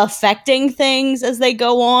affecting things as they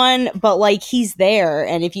go on, but like he's there,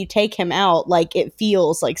 and if you take him out, like it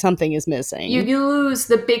feels like something is missing. You lose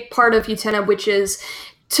the big part of Utena, which is,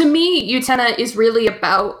 to me, Utena is really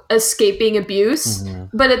about escaping abuse,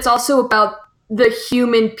 but it's also about the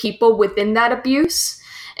human people within that abuse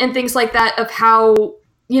and things like that, of how,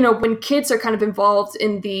 you know, when kids are kind of involved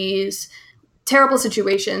in these terrible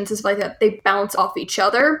situations, it's like that they bounce off each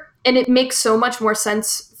other, and it makes so much more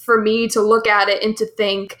sense for me to look at it and to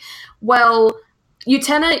think, well,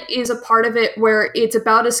 Utena is a part of it where it's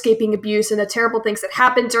about escaping abuse and the terrible things that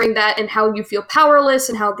happen during that, and how you feel powerless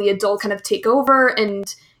and how the adult kind of take over,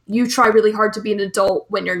 and you try really hard to be an adult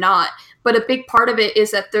when you're not. But a big part of it is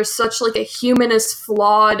that there's such like a humanist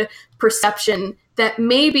flawed perception that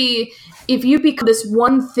maybe if you become this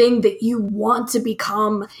one thing that you want to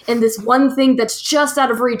become, and this one thing that's just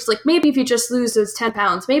out of reach, like maybe if you just lose those 10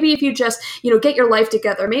 pounds, maybe if you just, you know, get your life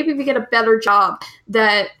together, maybe if you get a better job,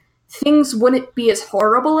 that things wouldn't be as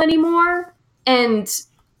horrible anymore. And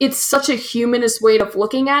it's such a humanist way of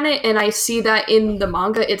looking at it, and I see that in the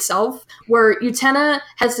manga itself, where Utena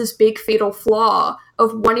has this big fatal flaw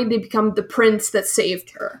of wanting to become the prince that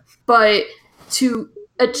saved her. But to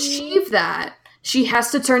achieve that, she has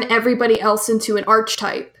to turn everybody else into an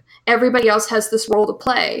archetype. Everybody else has this role to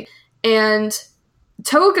play. And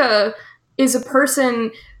Toga is a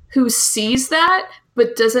person who sees that,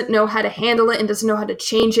 but doesn't know how to handle it, and doesn't know how to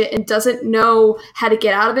change it, and doesn't know how to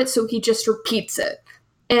get out of it, so he just repeats it.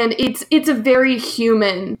 And it's a very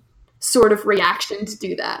human sort of reaction to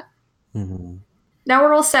do that. Mm-hmm. Now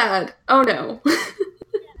we're all sad. Oh no.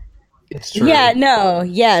 It's true. Yeah, no,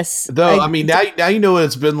 yes. Though, I mean, now you know what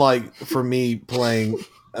it's been like for me playing,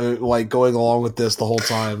 like going along with this the whole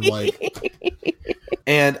time. Like,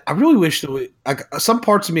 and I really wish that some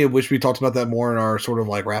parts of me wish we talked about that more in our sort of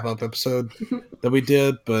like wrap up episode that we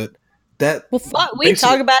did, but that. Well, fuck, we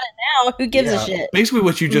talk about it now. Who gives a shit? Basically,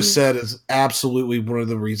 what you just said is absolutely one of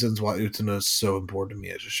the reasons why Utena is so important to me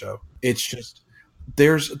as a show. It's just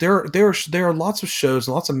there are lots of shows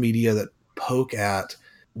and lots of media that poke at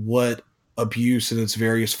what abuse in its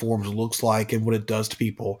various forms looks like and what it does to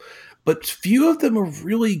people, but few of them are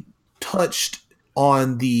really touched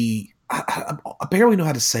on the I barely know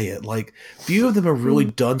how to say it. Like, few of them have really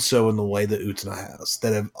done so in the way that Utena has,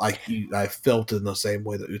 that have I felt in the same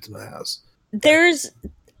way that Utena has. There's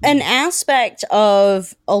an aspect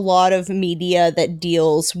of a lot of media that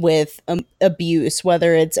deals with abuse,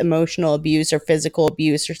 whether it's emotional abuse or physical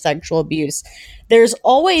abuse or sexual abuse. There's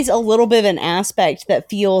always a little bit of an aspect that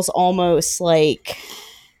feels almost like,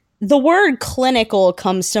 the word clinical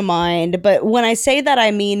comes to mind, but when I say that,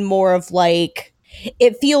 I mean more of like,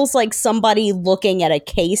 it feels like somebody looking at a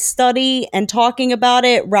case study and talking about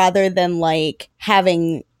it rather than like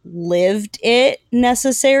having lived it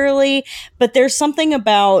necessarily. But there's something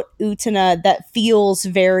about Utena that feels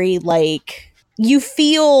very like, you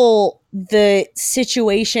feel the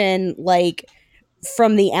situation like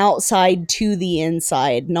from the outside to the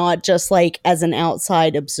inside, not just like as an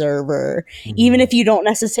outside observer. Even if you don't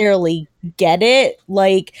necessarily get it,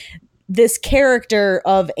 like this character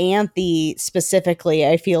of Anthe specifically,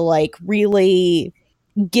 I feel like really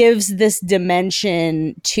gives this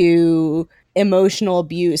dimension to emotional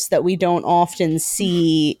abuse that we don't often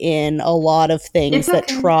see in a lot of things that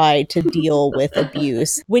try to deal with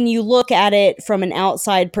abuse. When you look at it from an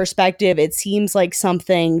outside perspective, it seems like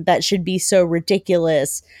something that should be so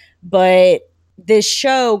ridiculous, but this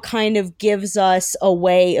show kind of gives us a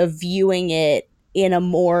way of viewing it in a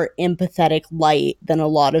more empathetic light than a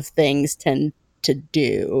lot of things tend to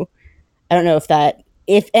do. I don't know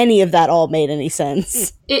if any of that all made any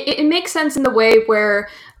sense. It makes sense in the way where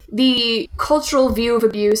the cultural view of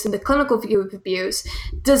abuse and the clinical view of abuse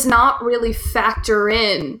does not really factor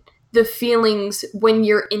in the feelings when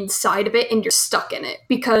you're inside of it and you're stuck in it.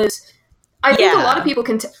 Because I think a lot of people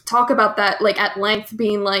can talk about that like at length,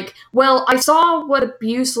 being like, well, I saw what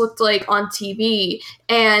abuse looked like on TV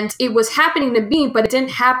and it was happening to me, but it didn't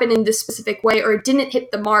happen in this specific way, or it didn't hit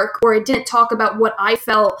the mark, or it didn't talk about what I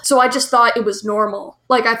felt. So I just thought it was normal.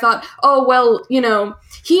 Like, I thought, oh, well, you know,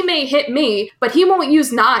 he may hit me, but he won't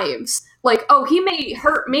use knives. Like, oh, he may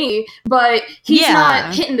hurt me, but he's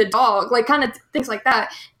not hitting the dog. Like, kind of things like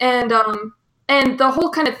that. And And the whole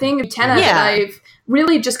kind of thing of Utena that I've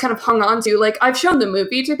really just kind of hung on to, like, I've shown the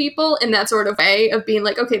movie to people in that sort of way of being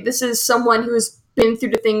like, okay, this is someone who's been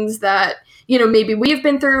through the things that, you know, maybe we have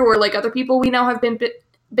been through, or like other people we know have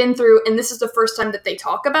been through, and this is the first time that they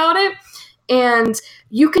talk about it. And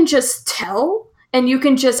you can just tell, and you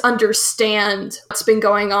can just understand what's been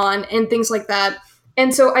going on and things like that.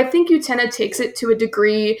 And so I think Utena takes it to a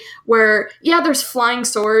degree where, yeah, there's flying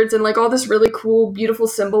swords and like all this really cool, beautiful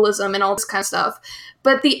symbolism and all this kind of stuff.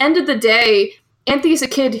 But at the end of the day, Anthony's a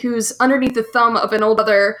kid who's underneath the thumb of an old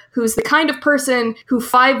brother who's the kind of person who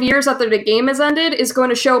 5 years after the game has ended is going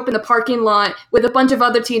to show up in the parking lot with a bunch of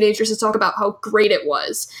other teenagers to talk about how great it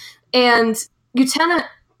was. And Utena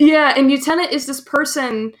is this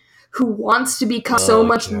person who wants to become so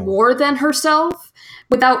much more than herself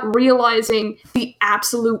without realizing the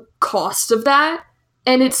absolute cost of that.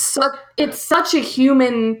 And it's such a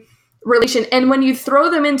human relation. And when you throw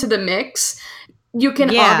them into the mix, you can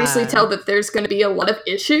obviously tell that there's going to be a lot of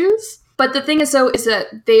issues. But the thing is, though, is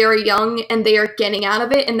that they are young and they are getting out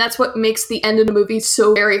of it. And that's what makes the end of the movie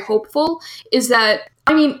so very hopeful, is that,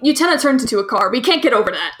 I mean, Utena turns into a car. We can't get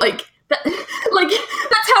over that. Like, that's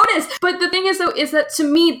how it is. But the thing is, though, is that to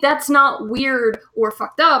me, that's not weird or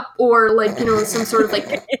fucked up or like, you know, some sort of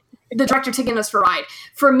like the director taking us for a ride.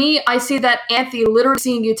 For me, I see that Anthe literally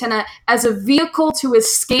seeing Utena as a vehicle to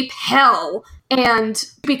escape hell and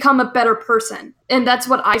become a better person. And that's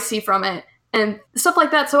what I see from it and stuff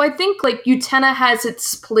like that. So I think like Utena has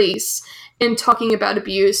its place in talking about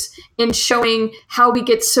abuse and showing how we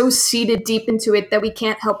get so seated deep into it that we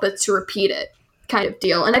can't help but to repeat it, kind of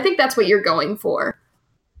deal. And I think that's what you're going for.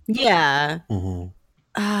 Yeah. Mm-hmm.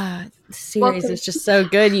 The series is just so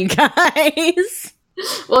good, you guys.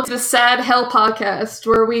 Well, it's the Sad Hell podcast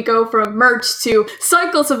where we go from merch to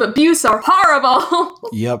cycles of abuse are horrible.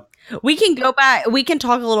 Yep. We can go back. We can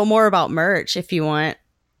talk a little more about merch if you want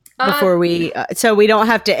before we, so we don't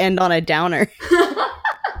have to end on a downer.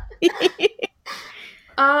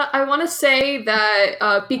 I want to say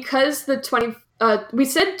that because we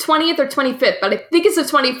said 20th or 25th, but I think it's the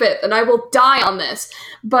 25th, and I will die on this,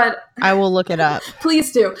 but I will look it up.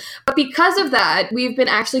 Please do. But because of that, we've been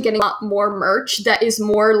actually getting a lot more merch that is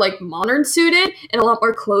more like modern suited and a lot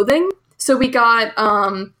more clothing. So we got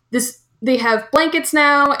they have blankets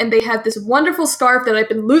now, and they have this wonderful scarf that I've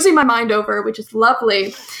been losing my mind over, which is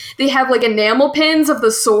lovely. They have like enamel pins of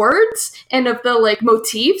the swords and of the like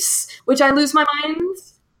motifs, which I lose my mind.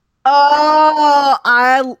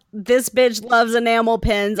 Oh, this bitch loves enamel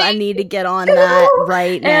pins. I need to get on that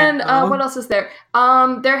right now. And what else is there?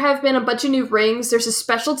 There have been a bunch of new rings. There's a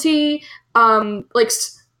specialty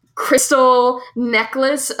crystal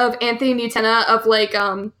necklace of Anthe and Utena of like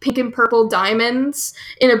pink and purple diamonds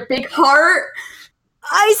in a big heart.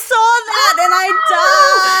 I saw that and I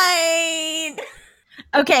died.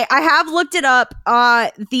 Okay, I have looked it up.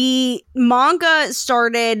 The manga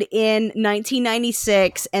started in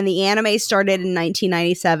 1996 and the anime started in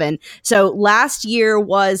 1997. So last year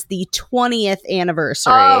was the 20th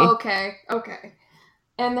anniversary. Oh, okay.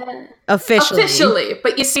 And then officially,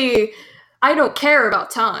 but you see, I don't care about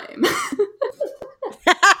time.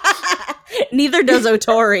 Neither does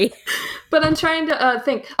Otori. But I'm trying to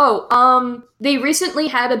think. They recently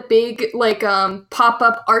had a big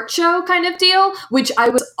pop-up art show kind of deal, which I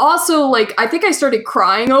was also like, I think I started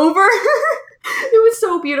crying over. It was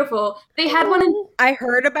so beautiful. They had one in. I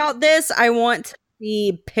heard about this. I want to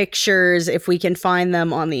see pictures if we can find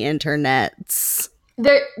them on the internets.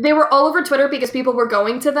 They were all over Twitter because people were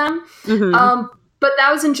going to them. Mm-hmm. But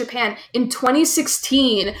that was in Japan. In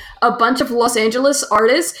 2016, a bunch of Los Angeles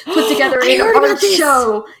artists put together an art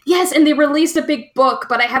show. Yes, and they released a big book,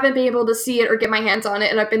 but I haven't been able to see it or get my hands on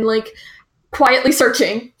it, and I've been, quietly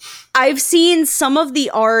searching. I've seen some of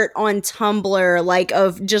the art on Tumblr,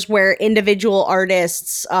 of just where individual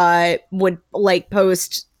artists would,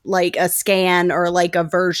 post a scan or a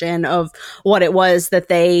version of what it was that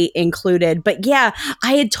they included. But yeah,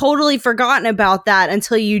 I had totally forgotten about that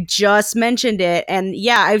until you just mentioned it. And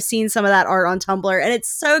yeah, I've seen some of that art on Tumblr and it's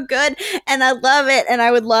so good and I love it. And I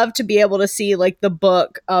would love to be able to see the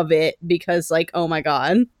book of it because oh my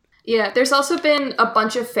God. Yeah, there's also been a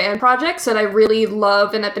bunch of fan projects that I really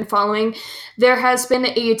love and I've been following. There has been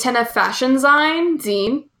a Utena fashion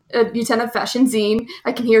zine. A Utena fashion zine.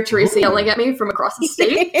 I can hear Teresa yelling at me from across the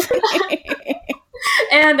state.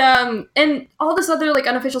 And all this other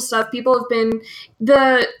unofficial stuff. People have been,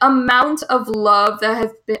 the amount of love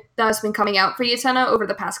that has been coming out for Utena over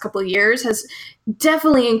the past couple of years has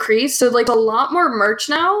definitely increased. So a lot more merch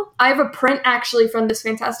now. I have a print actually from this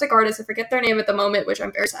fantastic artist. I forget their name at the moment, which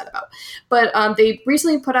I'm very sad about. But they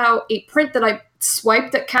recently put out a print that I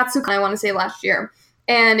swiped at Katsucon, I want to say last year.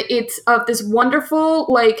 And it's of this wonderful,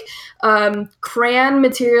 like, crayon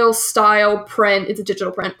material style print. It's a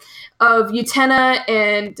digital print of Utena,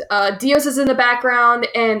 and Dios is in the background,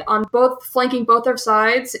 and on both, flanking both their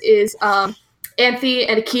sides is Anthe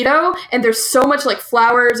and Akito, and there's so much, like,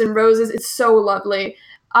 flowers and roses. It's so lovely.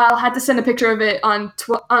 I'll have to send a picture of it on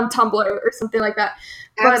Tumblr or something like that.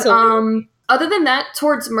 Absolutely. But other than that,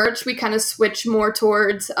 towards merch, we kind of switch more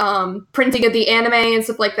towards printing of the anime and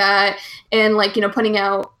stuff like that, and, like, you know, putting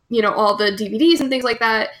out, you know, all the DVDs and things like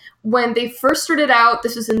that. When they first started out,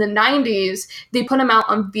 this was in the 90s, they put them out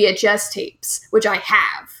on VHS tapes, which I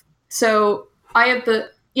have. So I have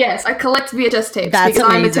yes, I collect VHS tapes. That's because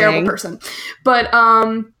I'm a amazing. terrible person. But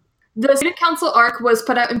the Student Council arc was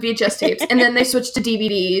put out in VHS tapes, and then they switched to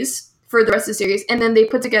DVDs for the rest of the series, and then they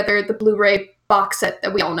put together the Blu-ray box set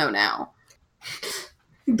that we all know now.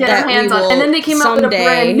 Get That our hands we on. will And then they came out with a someday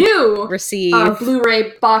brand new receive.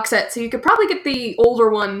 Blu-ray box set, so you could probably get the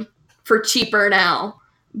older one for cheaper now.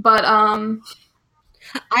 But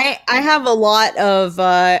I have a lot of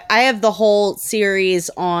I have the whole series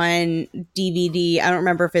on DVD. I don't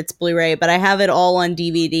remember if it's Blu-ray, but I have it all on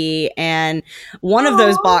DVD, and one of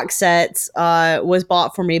those box sets was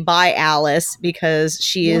bought for me by Alice because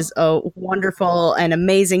she is a wonderful and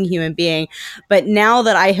amazing human being. But now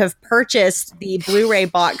that I have purchased the Blu-ray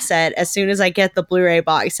box set, as soon as I get the Blu-ray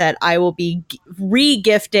box set, I will be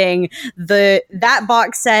re-gifting that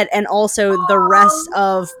box set and also the rest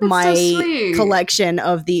of my sweet. collection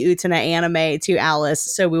of the Utena anime to Alice,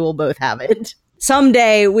 so we will both have it.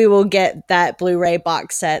 Someday we will get that Blu-ray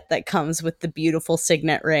box set that comes with the beautiful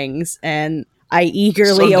signet rings, and I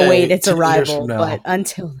eagerly Someday, await its 10 years arrival, from now. but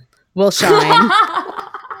until then, we'll shine.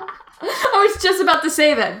 I was just about to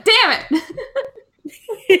say that. Damn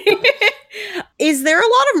it! Is there a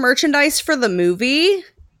lot of merchandise for the movie?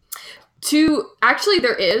 Actually,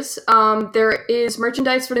 there is. There is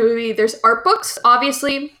merchandise for the movie. There's art books,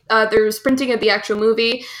 obviously. There's printing of the actual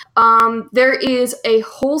movie. There is a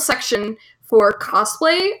whole section for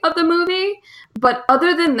cosplay of the movie. But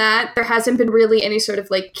other than that, there hasn't been really any sort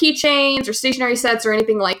of, like, keychains or stationery sets or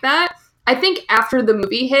anything like that. I think after the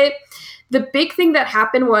movie hit, the big thing that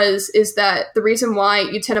happened is that the reason why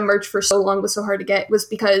Utena merch for so long was so hard to get was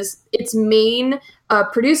because its main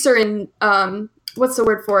producer and what's the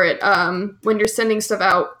word for it? When you're sending stuff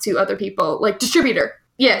out to other people, like distributor.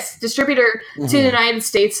 Yes, distributor to the United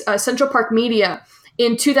States, Central Park Media,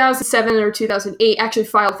 in 2007 or 2008 actually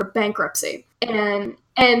filed for bankruptcy. And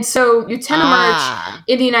so Utena merch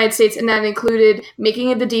in the United States, and that included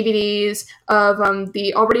making of the DVDs, of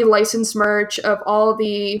the already licensed merch, of all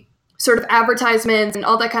the sort of advertisements and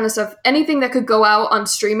all that kind of stuff. Anything that could go out on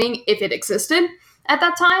streaming if it existed at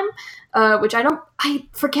that time. Which I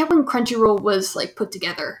forget when Crunchyroll was, like, put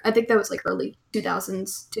together. I think that was, like, early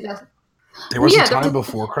 2000s. There was a time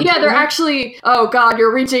before Crunchyroll? Yeah, they're actually, oh god,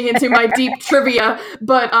 you're reaching into my deep trivia,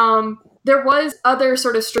 but there was other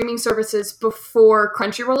sort of streaming services before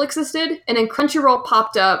Crunchyroll existed, and then Crunchyroll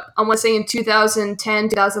popped up, I want to say in 2010,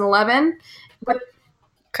 2011, but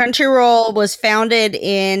Crunchyroll was founded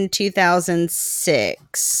in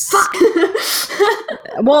 2006. fuck!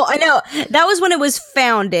 Well, I know that was when it was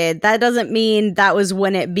founded. That doesn't mean that was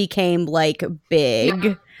when it became, like, big.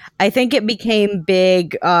 Yeah. I think it became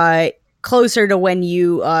big closer to when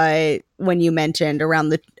you mentioned around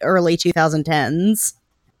the early 2010s.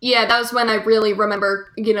 Yeah, that was when I really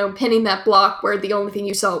remember, you know, pinning that block where the only thing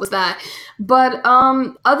you saw was that. But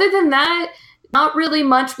other than that, not really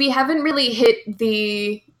much. We haven't really hit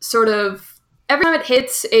the sort of... Every time it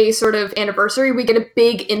hits a sort of anniversary, we get a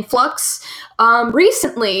big influx.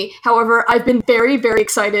 Recently, however, I've been very, very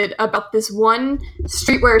excited about this one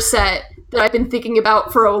streetwear set that I've been thinking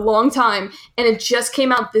about for a long time, and it just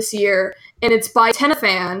came out this year, and it's by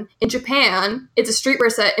Tenafan in Japan. It's a streetwear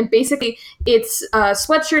set, and basically it's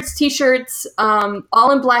sweatshirts, t-shirts,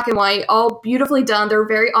 all in black and white, all beautifully done. They're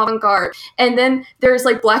very avant-garde. And then there's,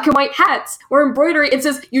 like, black and white hats or embroidery. It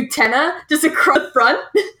says Utena just across the front.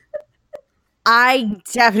 I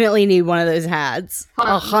definitely need one of those hats.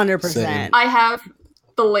 100%. I have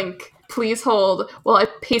the link. Please hold while I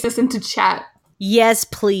paste this into chat. Yes,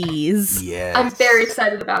 please. Yes. I'm very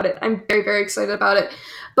excited about it. I'm very, very excited about it.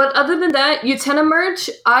 But other than that, Utena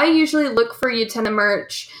merch, I usually look for Utena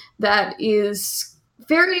merch that is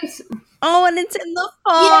very... Oh, and it's in the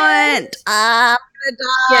font. Yes. I'm gonna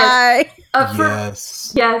die.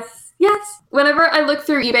 Yes. Whenever I look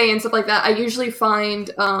through eBay and stuff like that, I usually find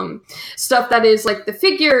stuff that is, like, the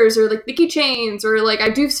figures or, like, the keychains, or, like, I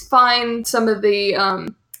do find some of the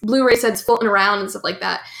Blu-ray sets floating around and stuff like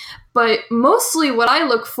that. But mostly what I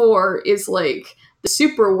look for is, like, the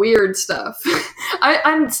super weird stuff.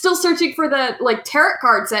 I'm still searching for the like tarot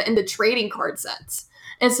card set and the trading card sets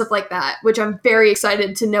and stuff like that, which I'm very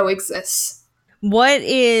excited to know exists. What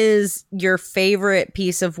is your favorite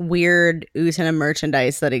piece of weird Utena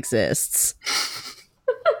merchandise that exists?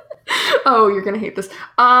 Oh, you're gonna hate this.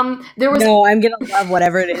 No, I'm gonna love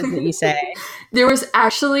whatever it is that you say. There was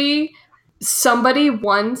actually somebody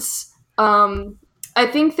once, I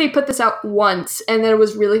think they put this out once, and then it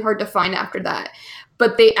was really hard to find after that.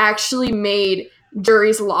 But they actually made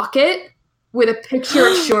Juri's locket with a picture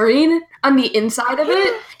of Shireen on the inside of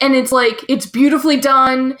it, and it's like, it's beautifully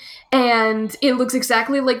done, and it looks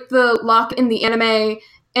exactly like the locket in the anime,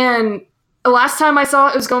 and the last time I saw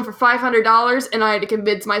it, it was going for $500, and I had to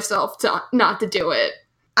convince myself to not to do it.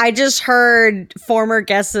 I just heard former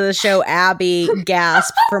guest of the show, Abby,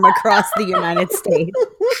 gasp from across the United States.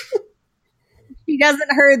 She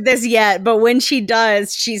hasn't heard this yet, but when she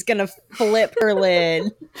does, she's gonna flip her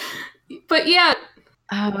lid. But yeah.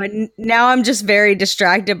 Oh, now I'm just very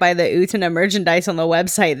distracted by the Utena merchandise on the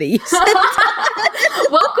website that you said.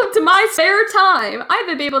 Welcome to my spare time. I've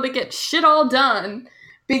been able to get shit all done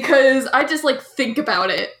because I just like think about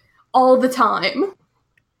it all the time.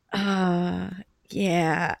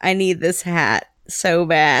 Yeah, I need this hat so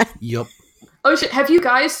bad. Yep. Oh shit! Have you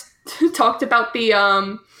guys talked about the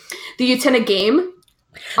Utena game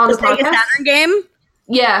on the Sega podcast? Saturn game?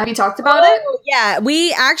 Yeah, have you talked about it? Yeah,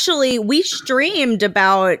 we streamed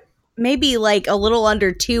about maybe like a little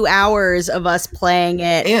under 2 hours of us playing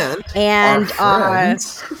it, and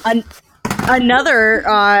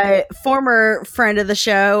another former friend of the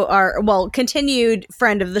show, continued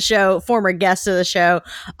friend of the show, former guest of the show,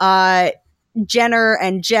 Jenner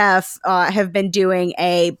and Jeff have been doing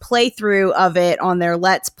a playthrough of it on their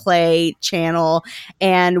Let's Play channel,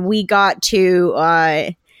 and we got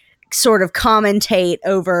to sort of commentate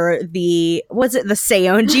over the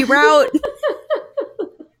Seonji route?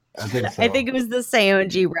 I think it was the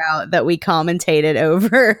Seonji route that we commentated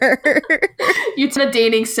over. Utena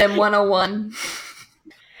Dating Sim 101.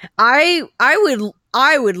 I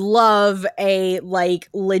would love a like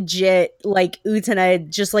legit like Utena,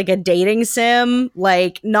 just like a dating sim,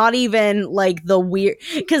 like not even like the weird,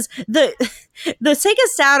 because the Sega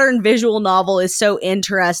Saturn visual novel is so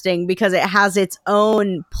interesting because it has its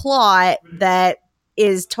own plot that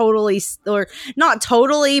is totally, or not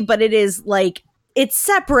totally, but it is like, it's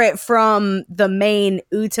separate from the main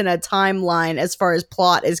Utena timeline as far as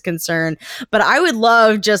plot is concerned. But I would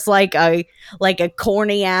love just like a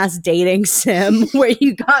corny ass dating sim where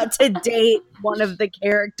you got to date one of the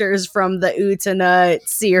characters from the Utena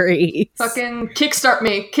series. Fucking kickstart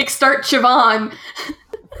me. Kickstart Siobhan.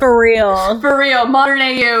 For real. For real. Modern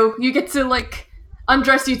AU. You get to like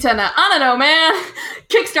undress Utena. I don't know, man.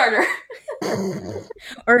 Kickstarter.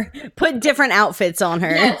 Or put different outfits on her.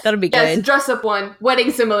 Yes, That'll be yes, good. Dress up one. Wedding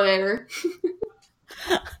simulator.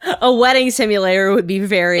 A wedding simulator would be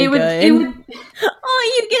very good. It would...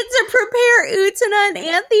 Oh, you get to prepare Utena and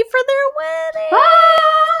Anthy for their wedding.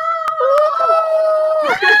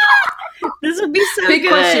 This would be so Big good.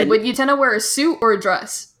 question. Would Utena wear a suit or a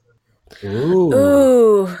dress?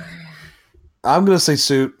 Ooh. I'm going to say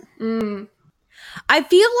suit. I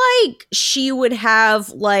feel like she would have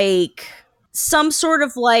like some sort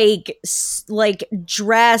of like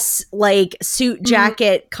dress, like suit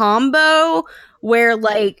jacket combo where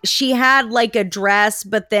like she had like a dress,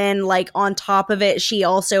 but then like on top of it, she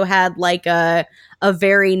also had like a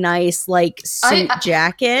very nice like suit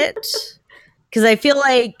jacket. Cause I feel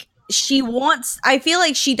like she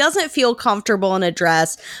doesn't feel comfortable in a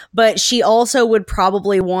dress, but she also would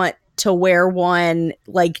probably want to wear one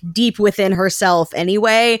like deep within herself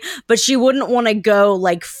anyway, but she wouldn't want to go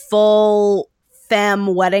like full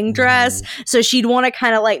femme wedding dress, so she'd want to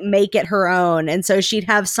kind of like make it her own, and so she'd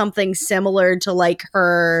have something similar to like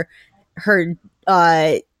her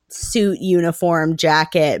suit uniform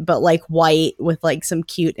jacket, but like white with like some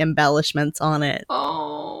cute embellishments on it.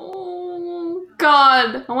 Oh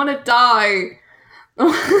God, I want to die.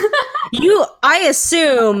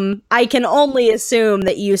 I can only assume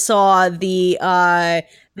that you saw the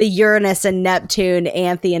Uranus and Neptune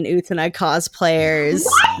Anthy and Utena cosplayers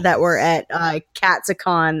that were at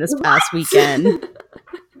Katsucon this past weekend.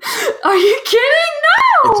 Are you kidding?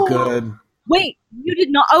 No! It's good. Wait, you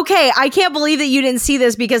did not? Okay, I can't believe that you didn't see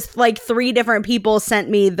this because like 3 different people sent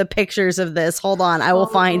me the pictures of this. Hold on, I will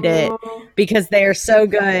find it because they are so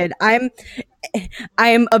good.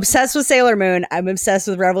 I'm obsessed with Sailor Moon. I'm obsessed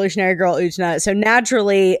with Revolutionary Girl Utena. So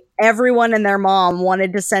naturally, everyone and their mom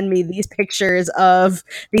wanted to send me these pictures of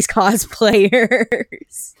these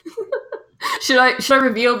cosplayers. Should I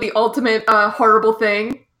reveal the ultimate horrible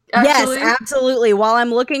thing? Actually, Yes, absolutely. While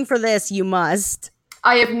I'm looking for this, you must.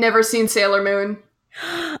 I have never seen Sailor Moon.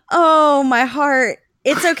 Oh, my heart.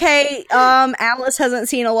 It's okay. Alice hasn't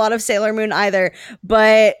seen a lot of Sailor Moon either,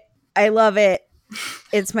 but I love it.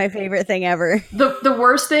 It's my favorite thing ever. The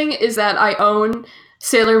worst thing is that I own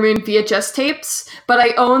Sailor Moon VHS tapes, but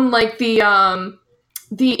I own like the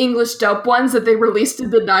English dub ones that they released in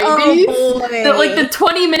the 90s. Oh, boy. Like the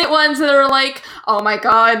 20-minute ones that are like, oh my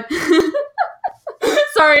god.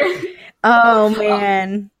 Sorry. Oh,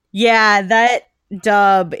 man. Yeah, that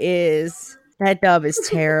dub is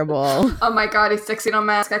terrible. Oh my god, he's tuxedo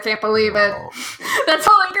mask. I can't believe it. That's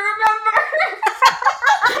all I can remember.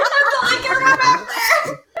 That's all I can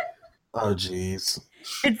remember. Oh, jeez.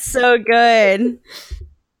 It's so good.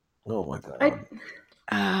 Oh my god.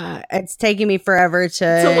 It's taking me forever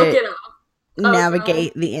To look it up.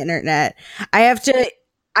 navigate the internet. I have to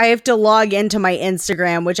log into my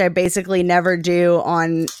Instagram, which I basically never do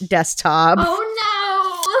on desktop. Oh no.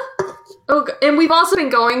 Oh, and we've also been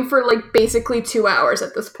going for like basically 2 hours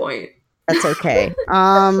at this point. That's okay.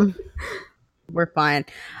 We're fine.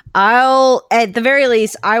 At the very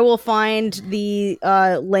least, I will find the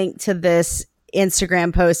link to this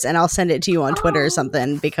Instagram post and I'll send it to you on Twitter or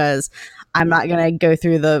something, because I'm not going to go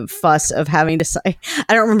through the fuss of having to I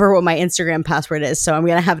don't remember what my Instagram password is, so I'm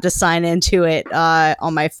going to have to sign into it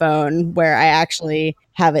on my phone where I actually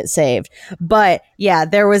have it saved. But yeah,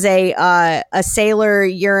 there was a Sailor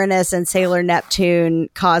Uranus and Sailor Neptune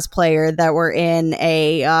cosplayer that were in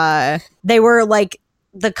they were like,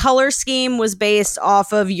 the color scheme was based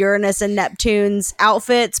off of Uranus and Neptune's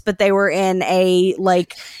outfits, but they were in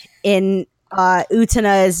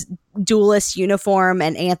Utena's duelist uniform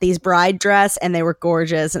and Anthy's bride dress, and they were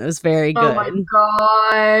gorgeous, and it was very good. Oh my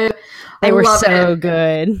god. They were so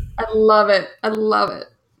good. I love it. I love it.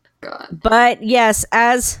 God. But yes,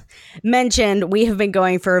 as mentioned, we have been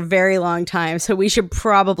going for a very long time, so we should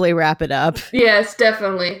probably wrap it up. Yes,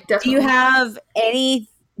 definitely. Do you have any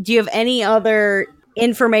other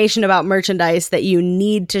information about merchandise that you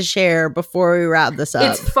need to share before we wrap this up?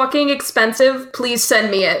 It's fucking expensive. Please send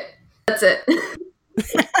me it. That's it.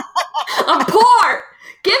 I'm poor.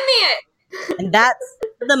 Give me it. And that's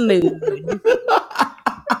the mood.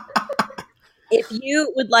 If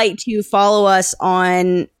you would like to follow us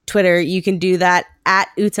on Twitter, you can do that at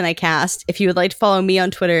UtenaCast. If you would like to follow me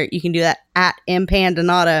on Twitter, you can do that at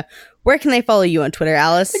Impandonata. Where can they follow you on Twitter,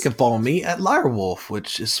 Alice? They can follow me at Lyrewolf,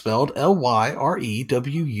 which is spelled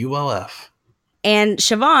LYREWULF. And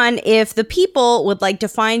Siobhan, if the people would like to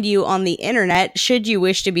find you on the internet, should you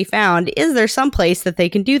wish to be found, is there some place that they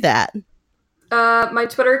can do that? My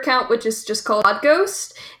Twitter account, which is just called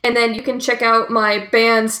Oddghost, and then you can check out my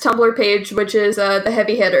band's Tumblr page, which is The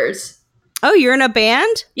Heavy Hitters. Oh, you're in a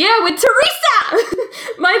band? Yeah, with Teresa!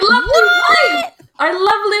 My lovely wife! Our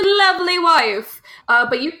lovely wife.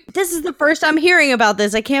 But this is the first I'm hearing about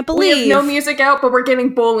this. I can't believe. We have no music out, but we're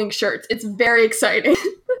getting bowling shirts. It's very exciting.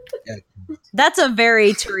 That's a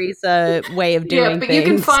very Teresa way of doing things. Yeah, but you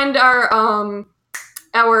can find our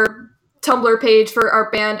Tumblr page for our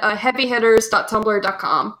band,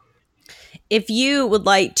 heavyhitters.tumblr.com. If you would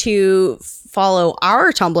like to follow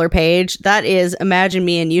our Tumblr page, that is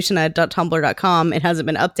imaginemeandutena.tumblr.com. It hasn't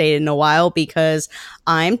been updated in a while because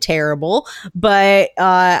I'm terrible, but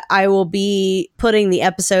I will be putting the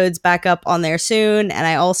episodes back up on there soon, and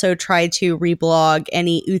I also try to reblog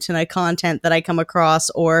any Utena content that I come across,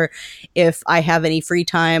 or if I have any free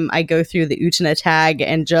time, I go through the Utena tag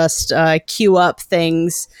and just queue up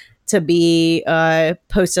things to be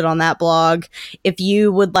posted on that blog. If you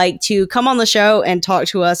would like to come on the show and talk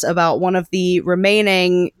to us about one of the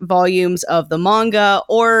remaining volumes of the manga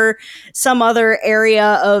or some other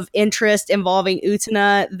area of interest involving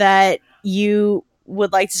Utena that you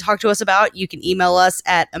would like to talk to us about, you can email us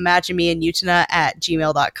at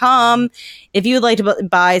imaginemeandutena@gmail.com. If you would like to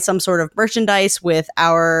buy some sort of merchandise with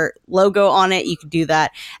our logo on it, you can do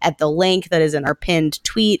that at the link that is in our pinned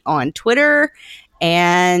tweet on Twitter.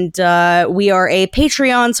 And we are a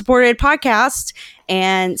Patreon-supported podcast,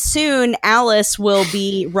 and soon Alice will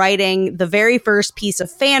be writing the very first piece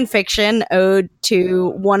of fan fiction ode to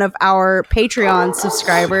one of our Patreon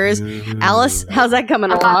subscribers. Alice, how's that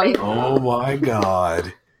coming along? Oh my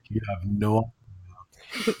god. You have no...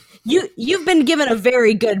 You've been given a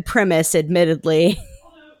very good premise, admittedly.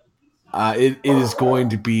 It is going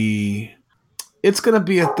to be... It's going to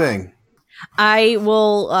be a thing.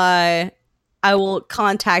 I will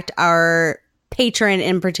contact our patron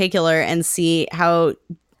in particular and see how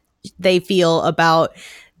they feel about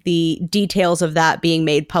the details of that being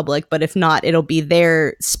made public. But if not, it'll be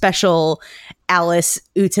their special Alice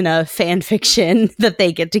Utena fan fiction that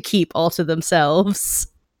they get to keep all to themselves.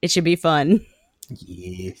 It should be fun.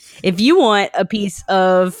 Yeah. If you want a piece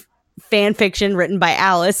of fan fiction written by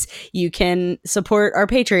Alice, you can support our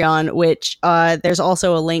Patreon, which there's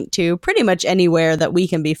also a link to pretty much anywhere that we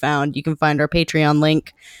can be found. You can find our Patreon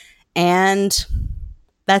link. And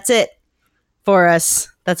that's it for us.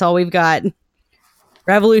 That's all we've got.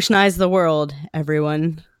 Revolutionize the world,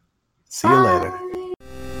 everyone. See you later.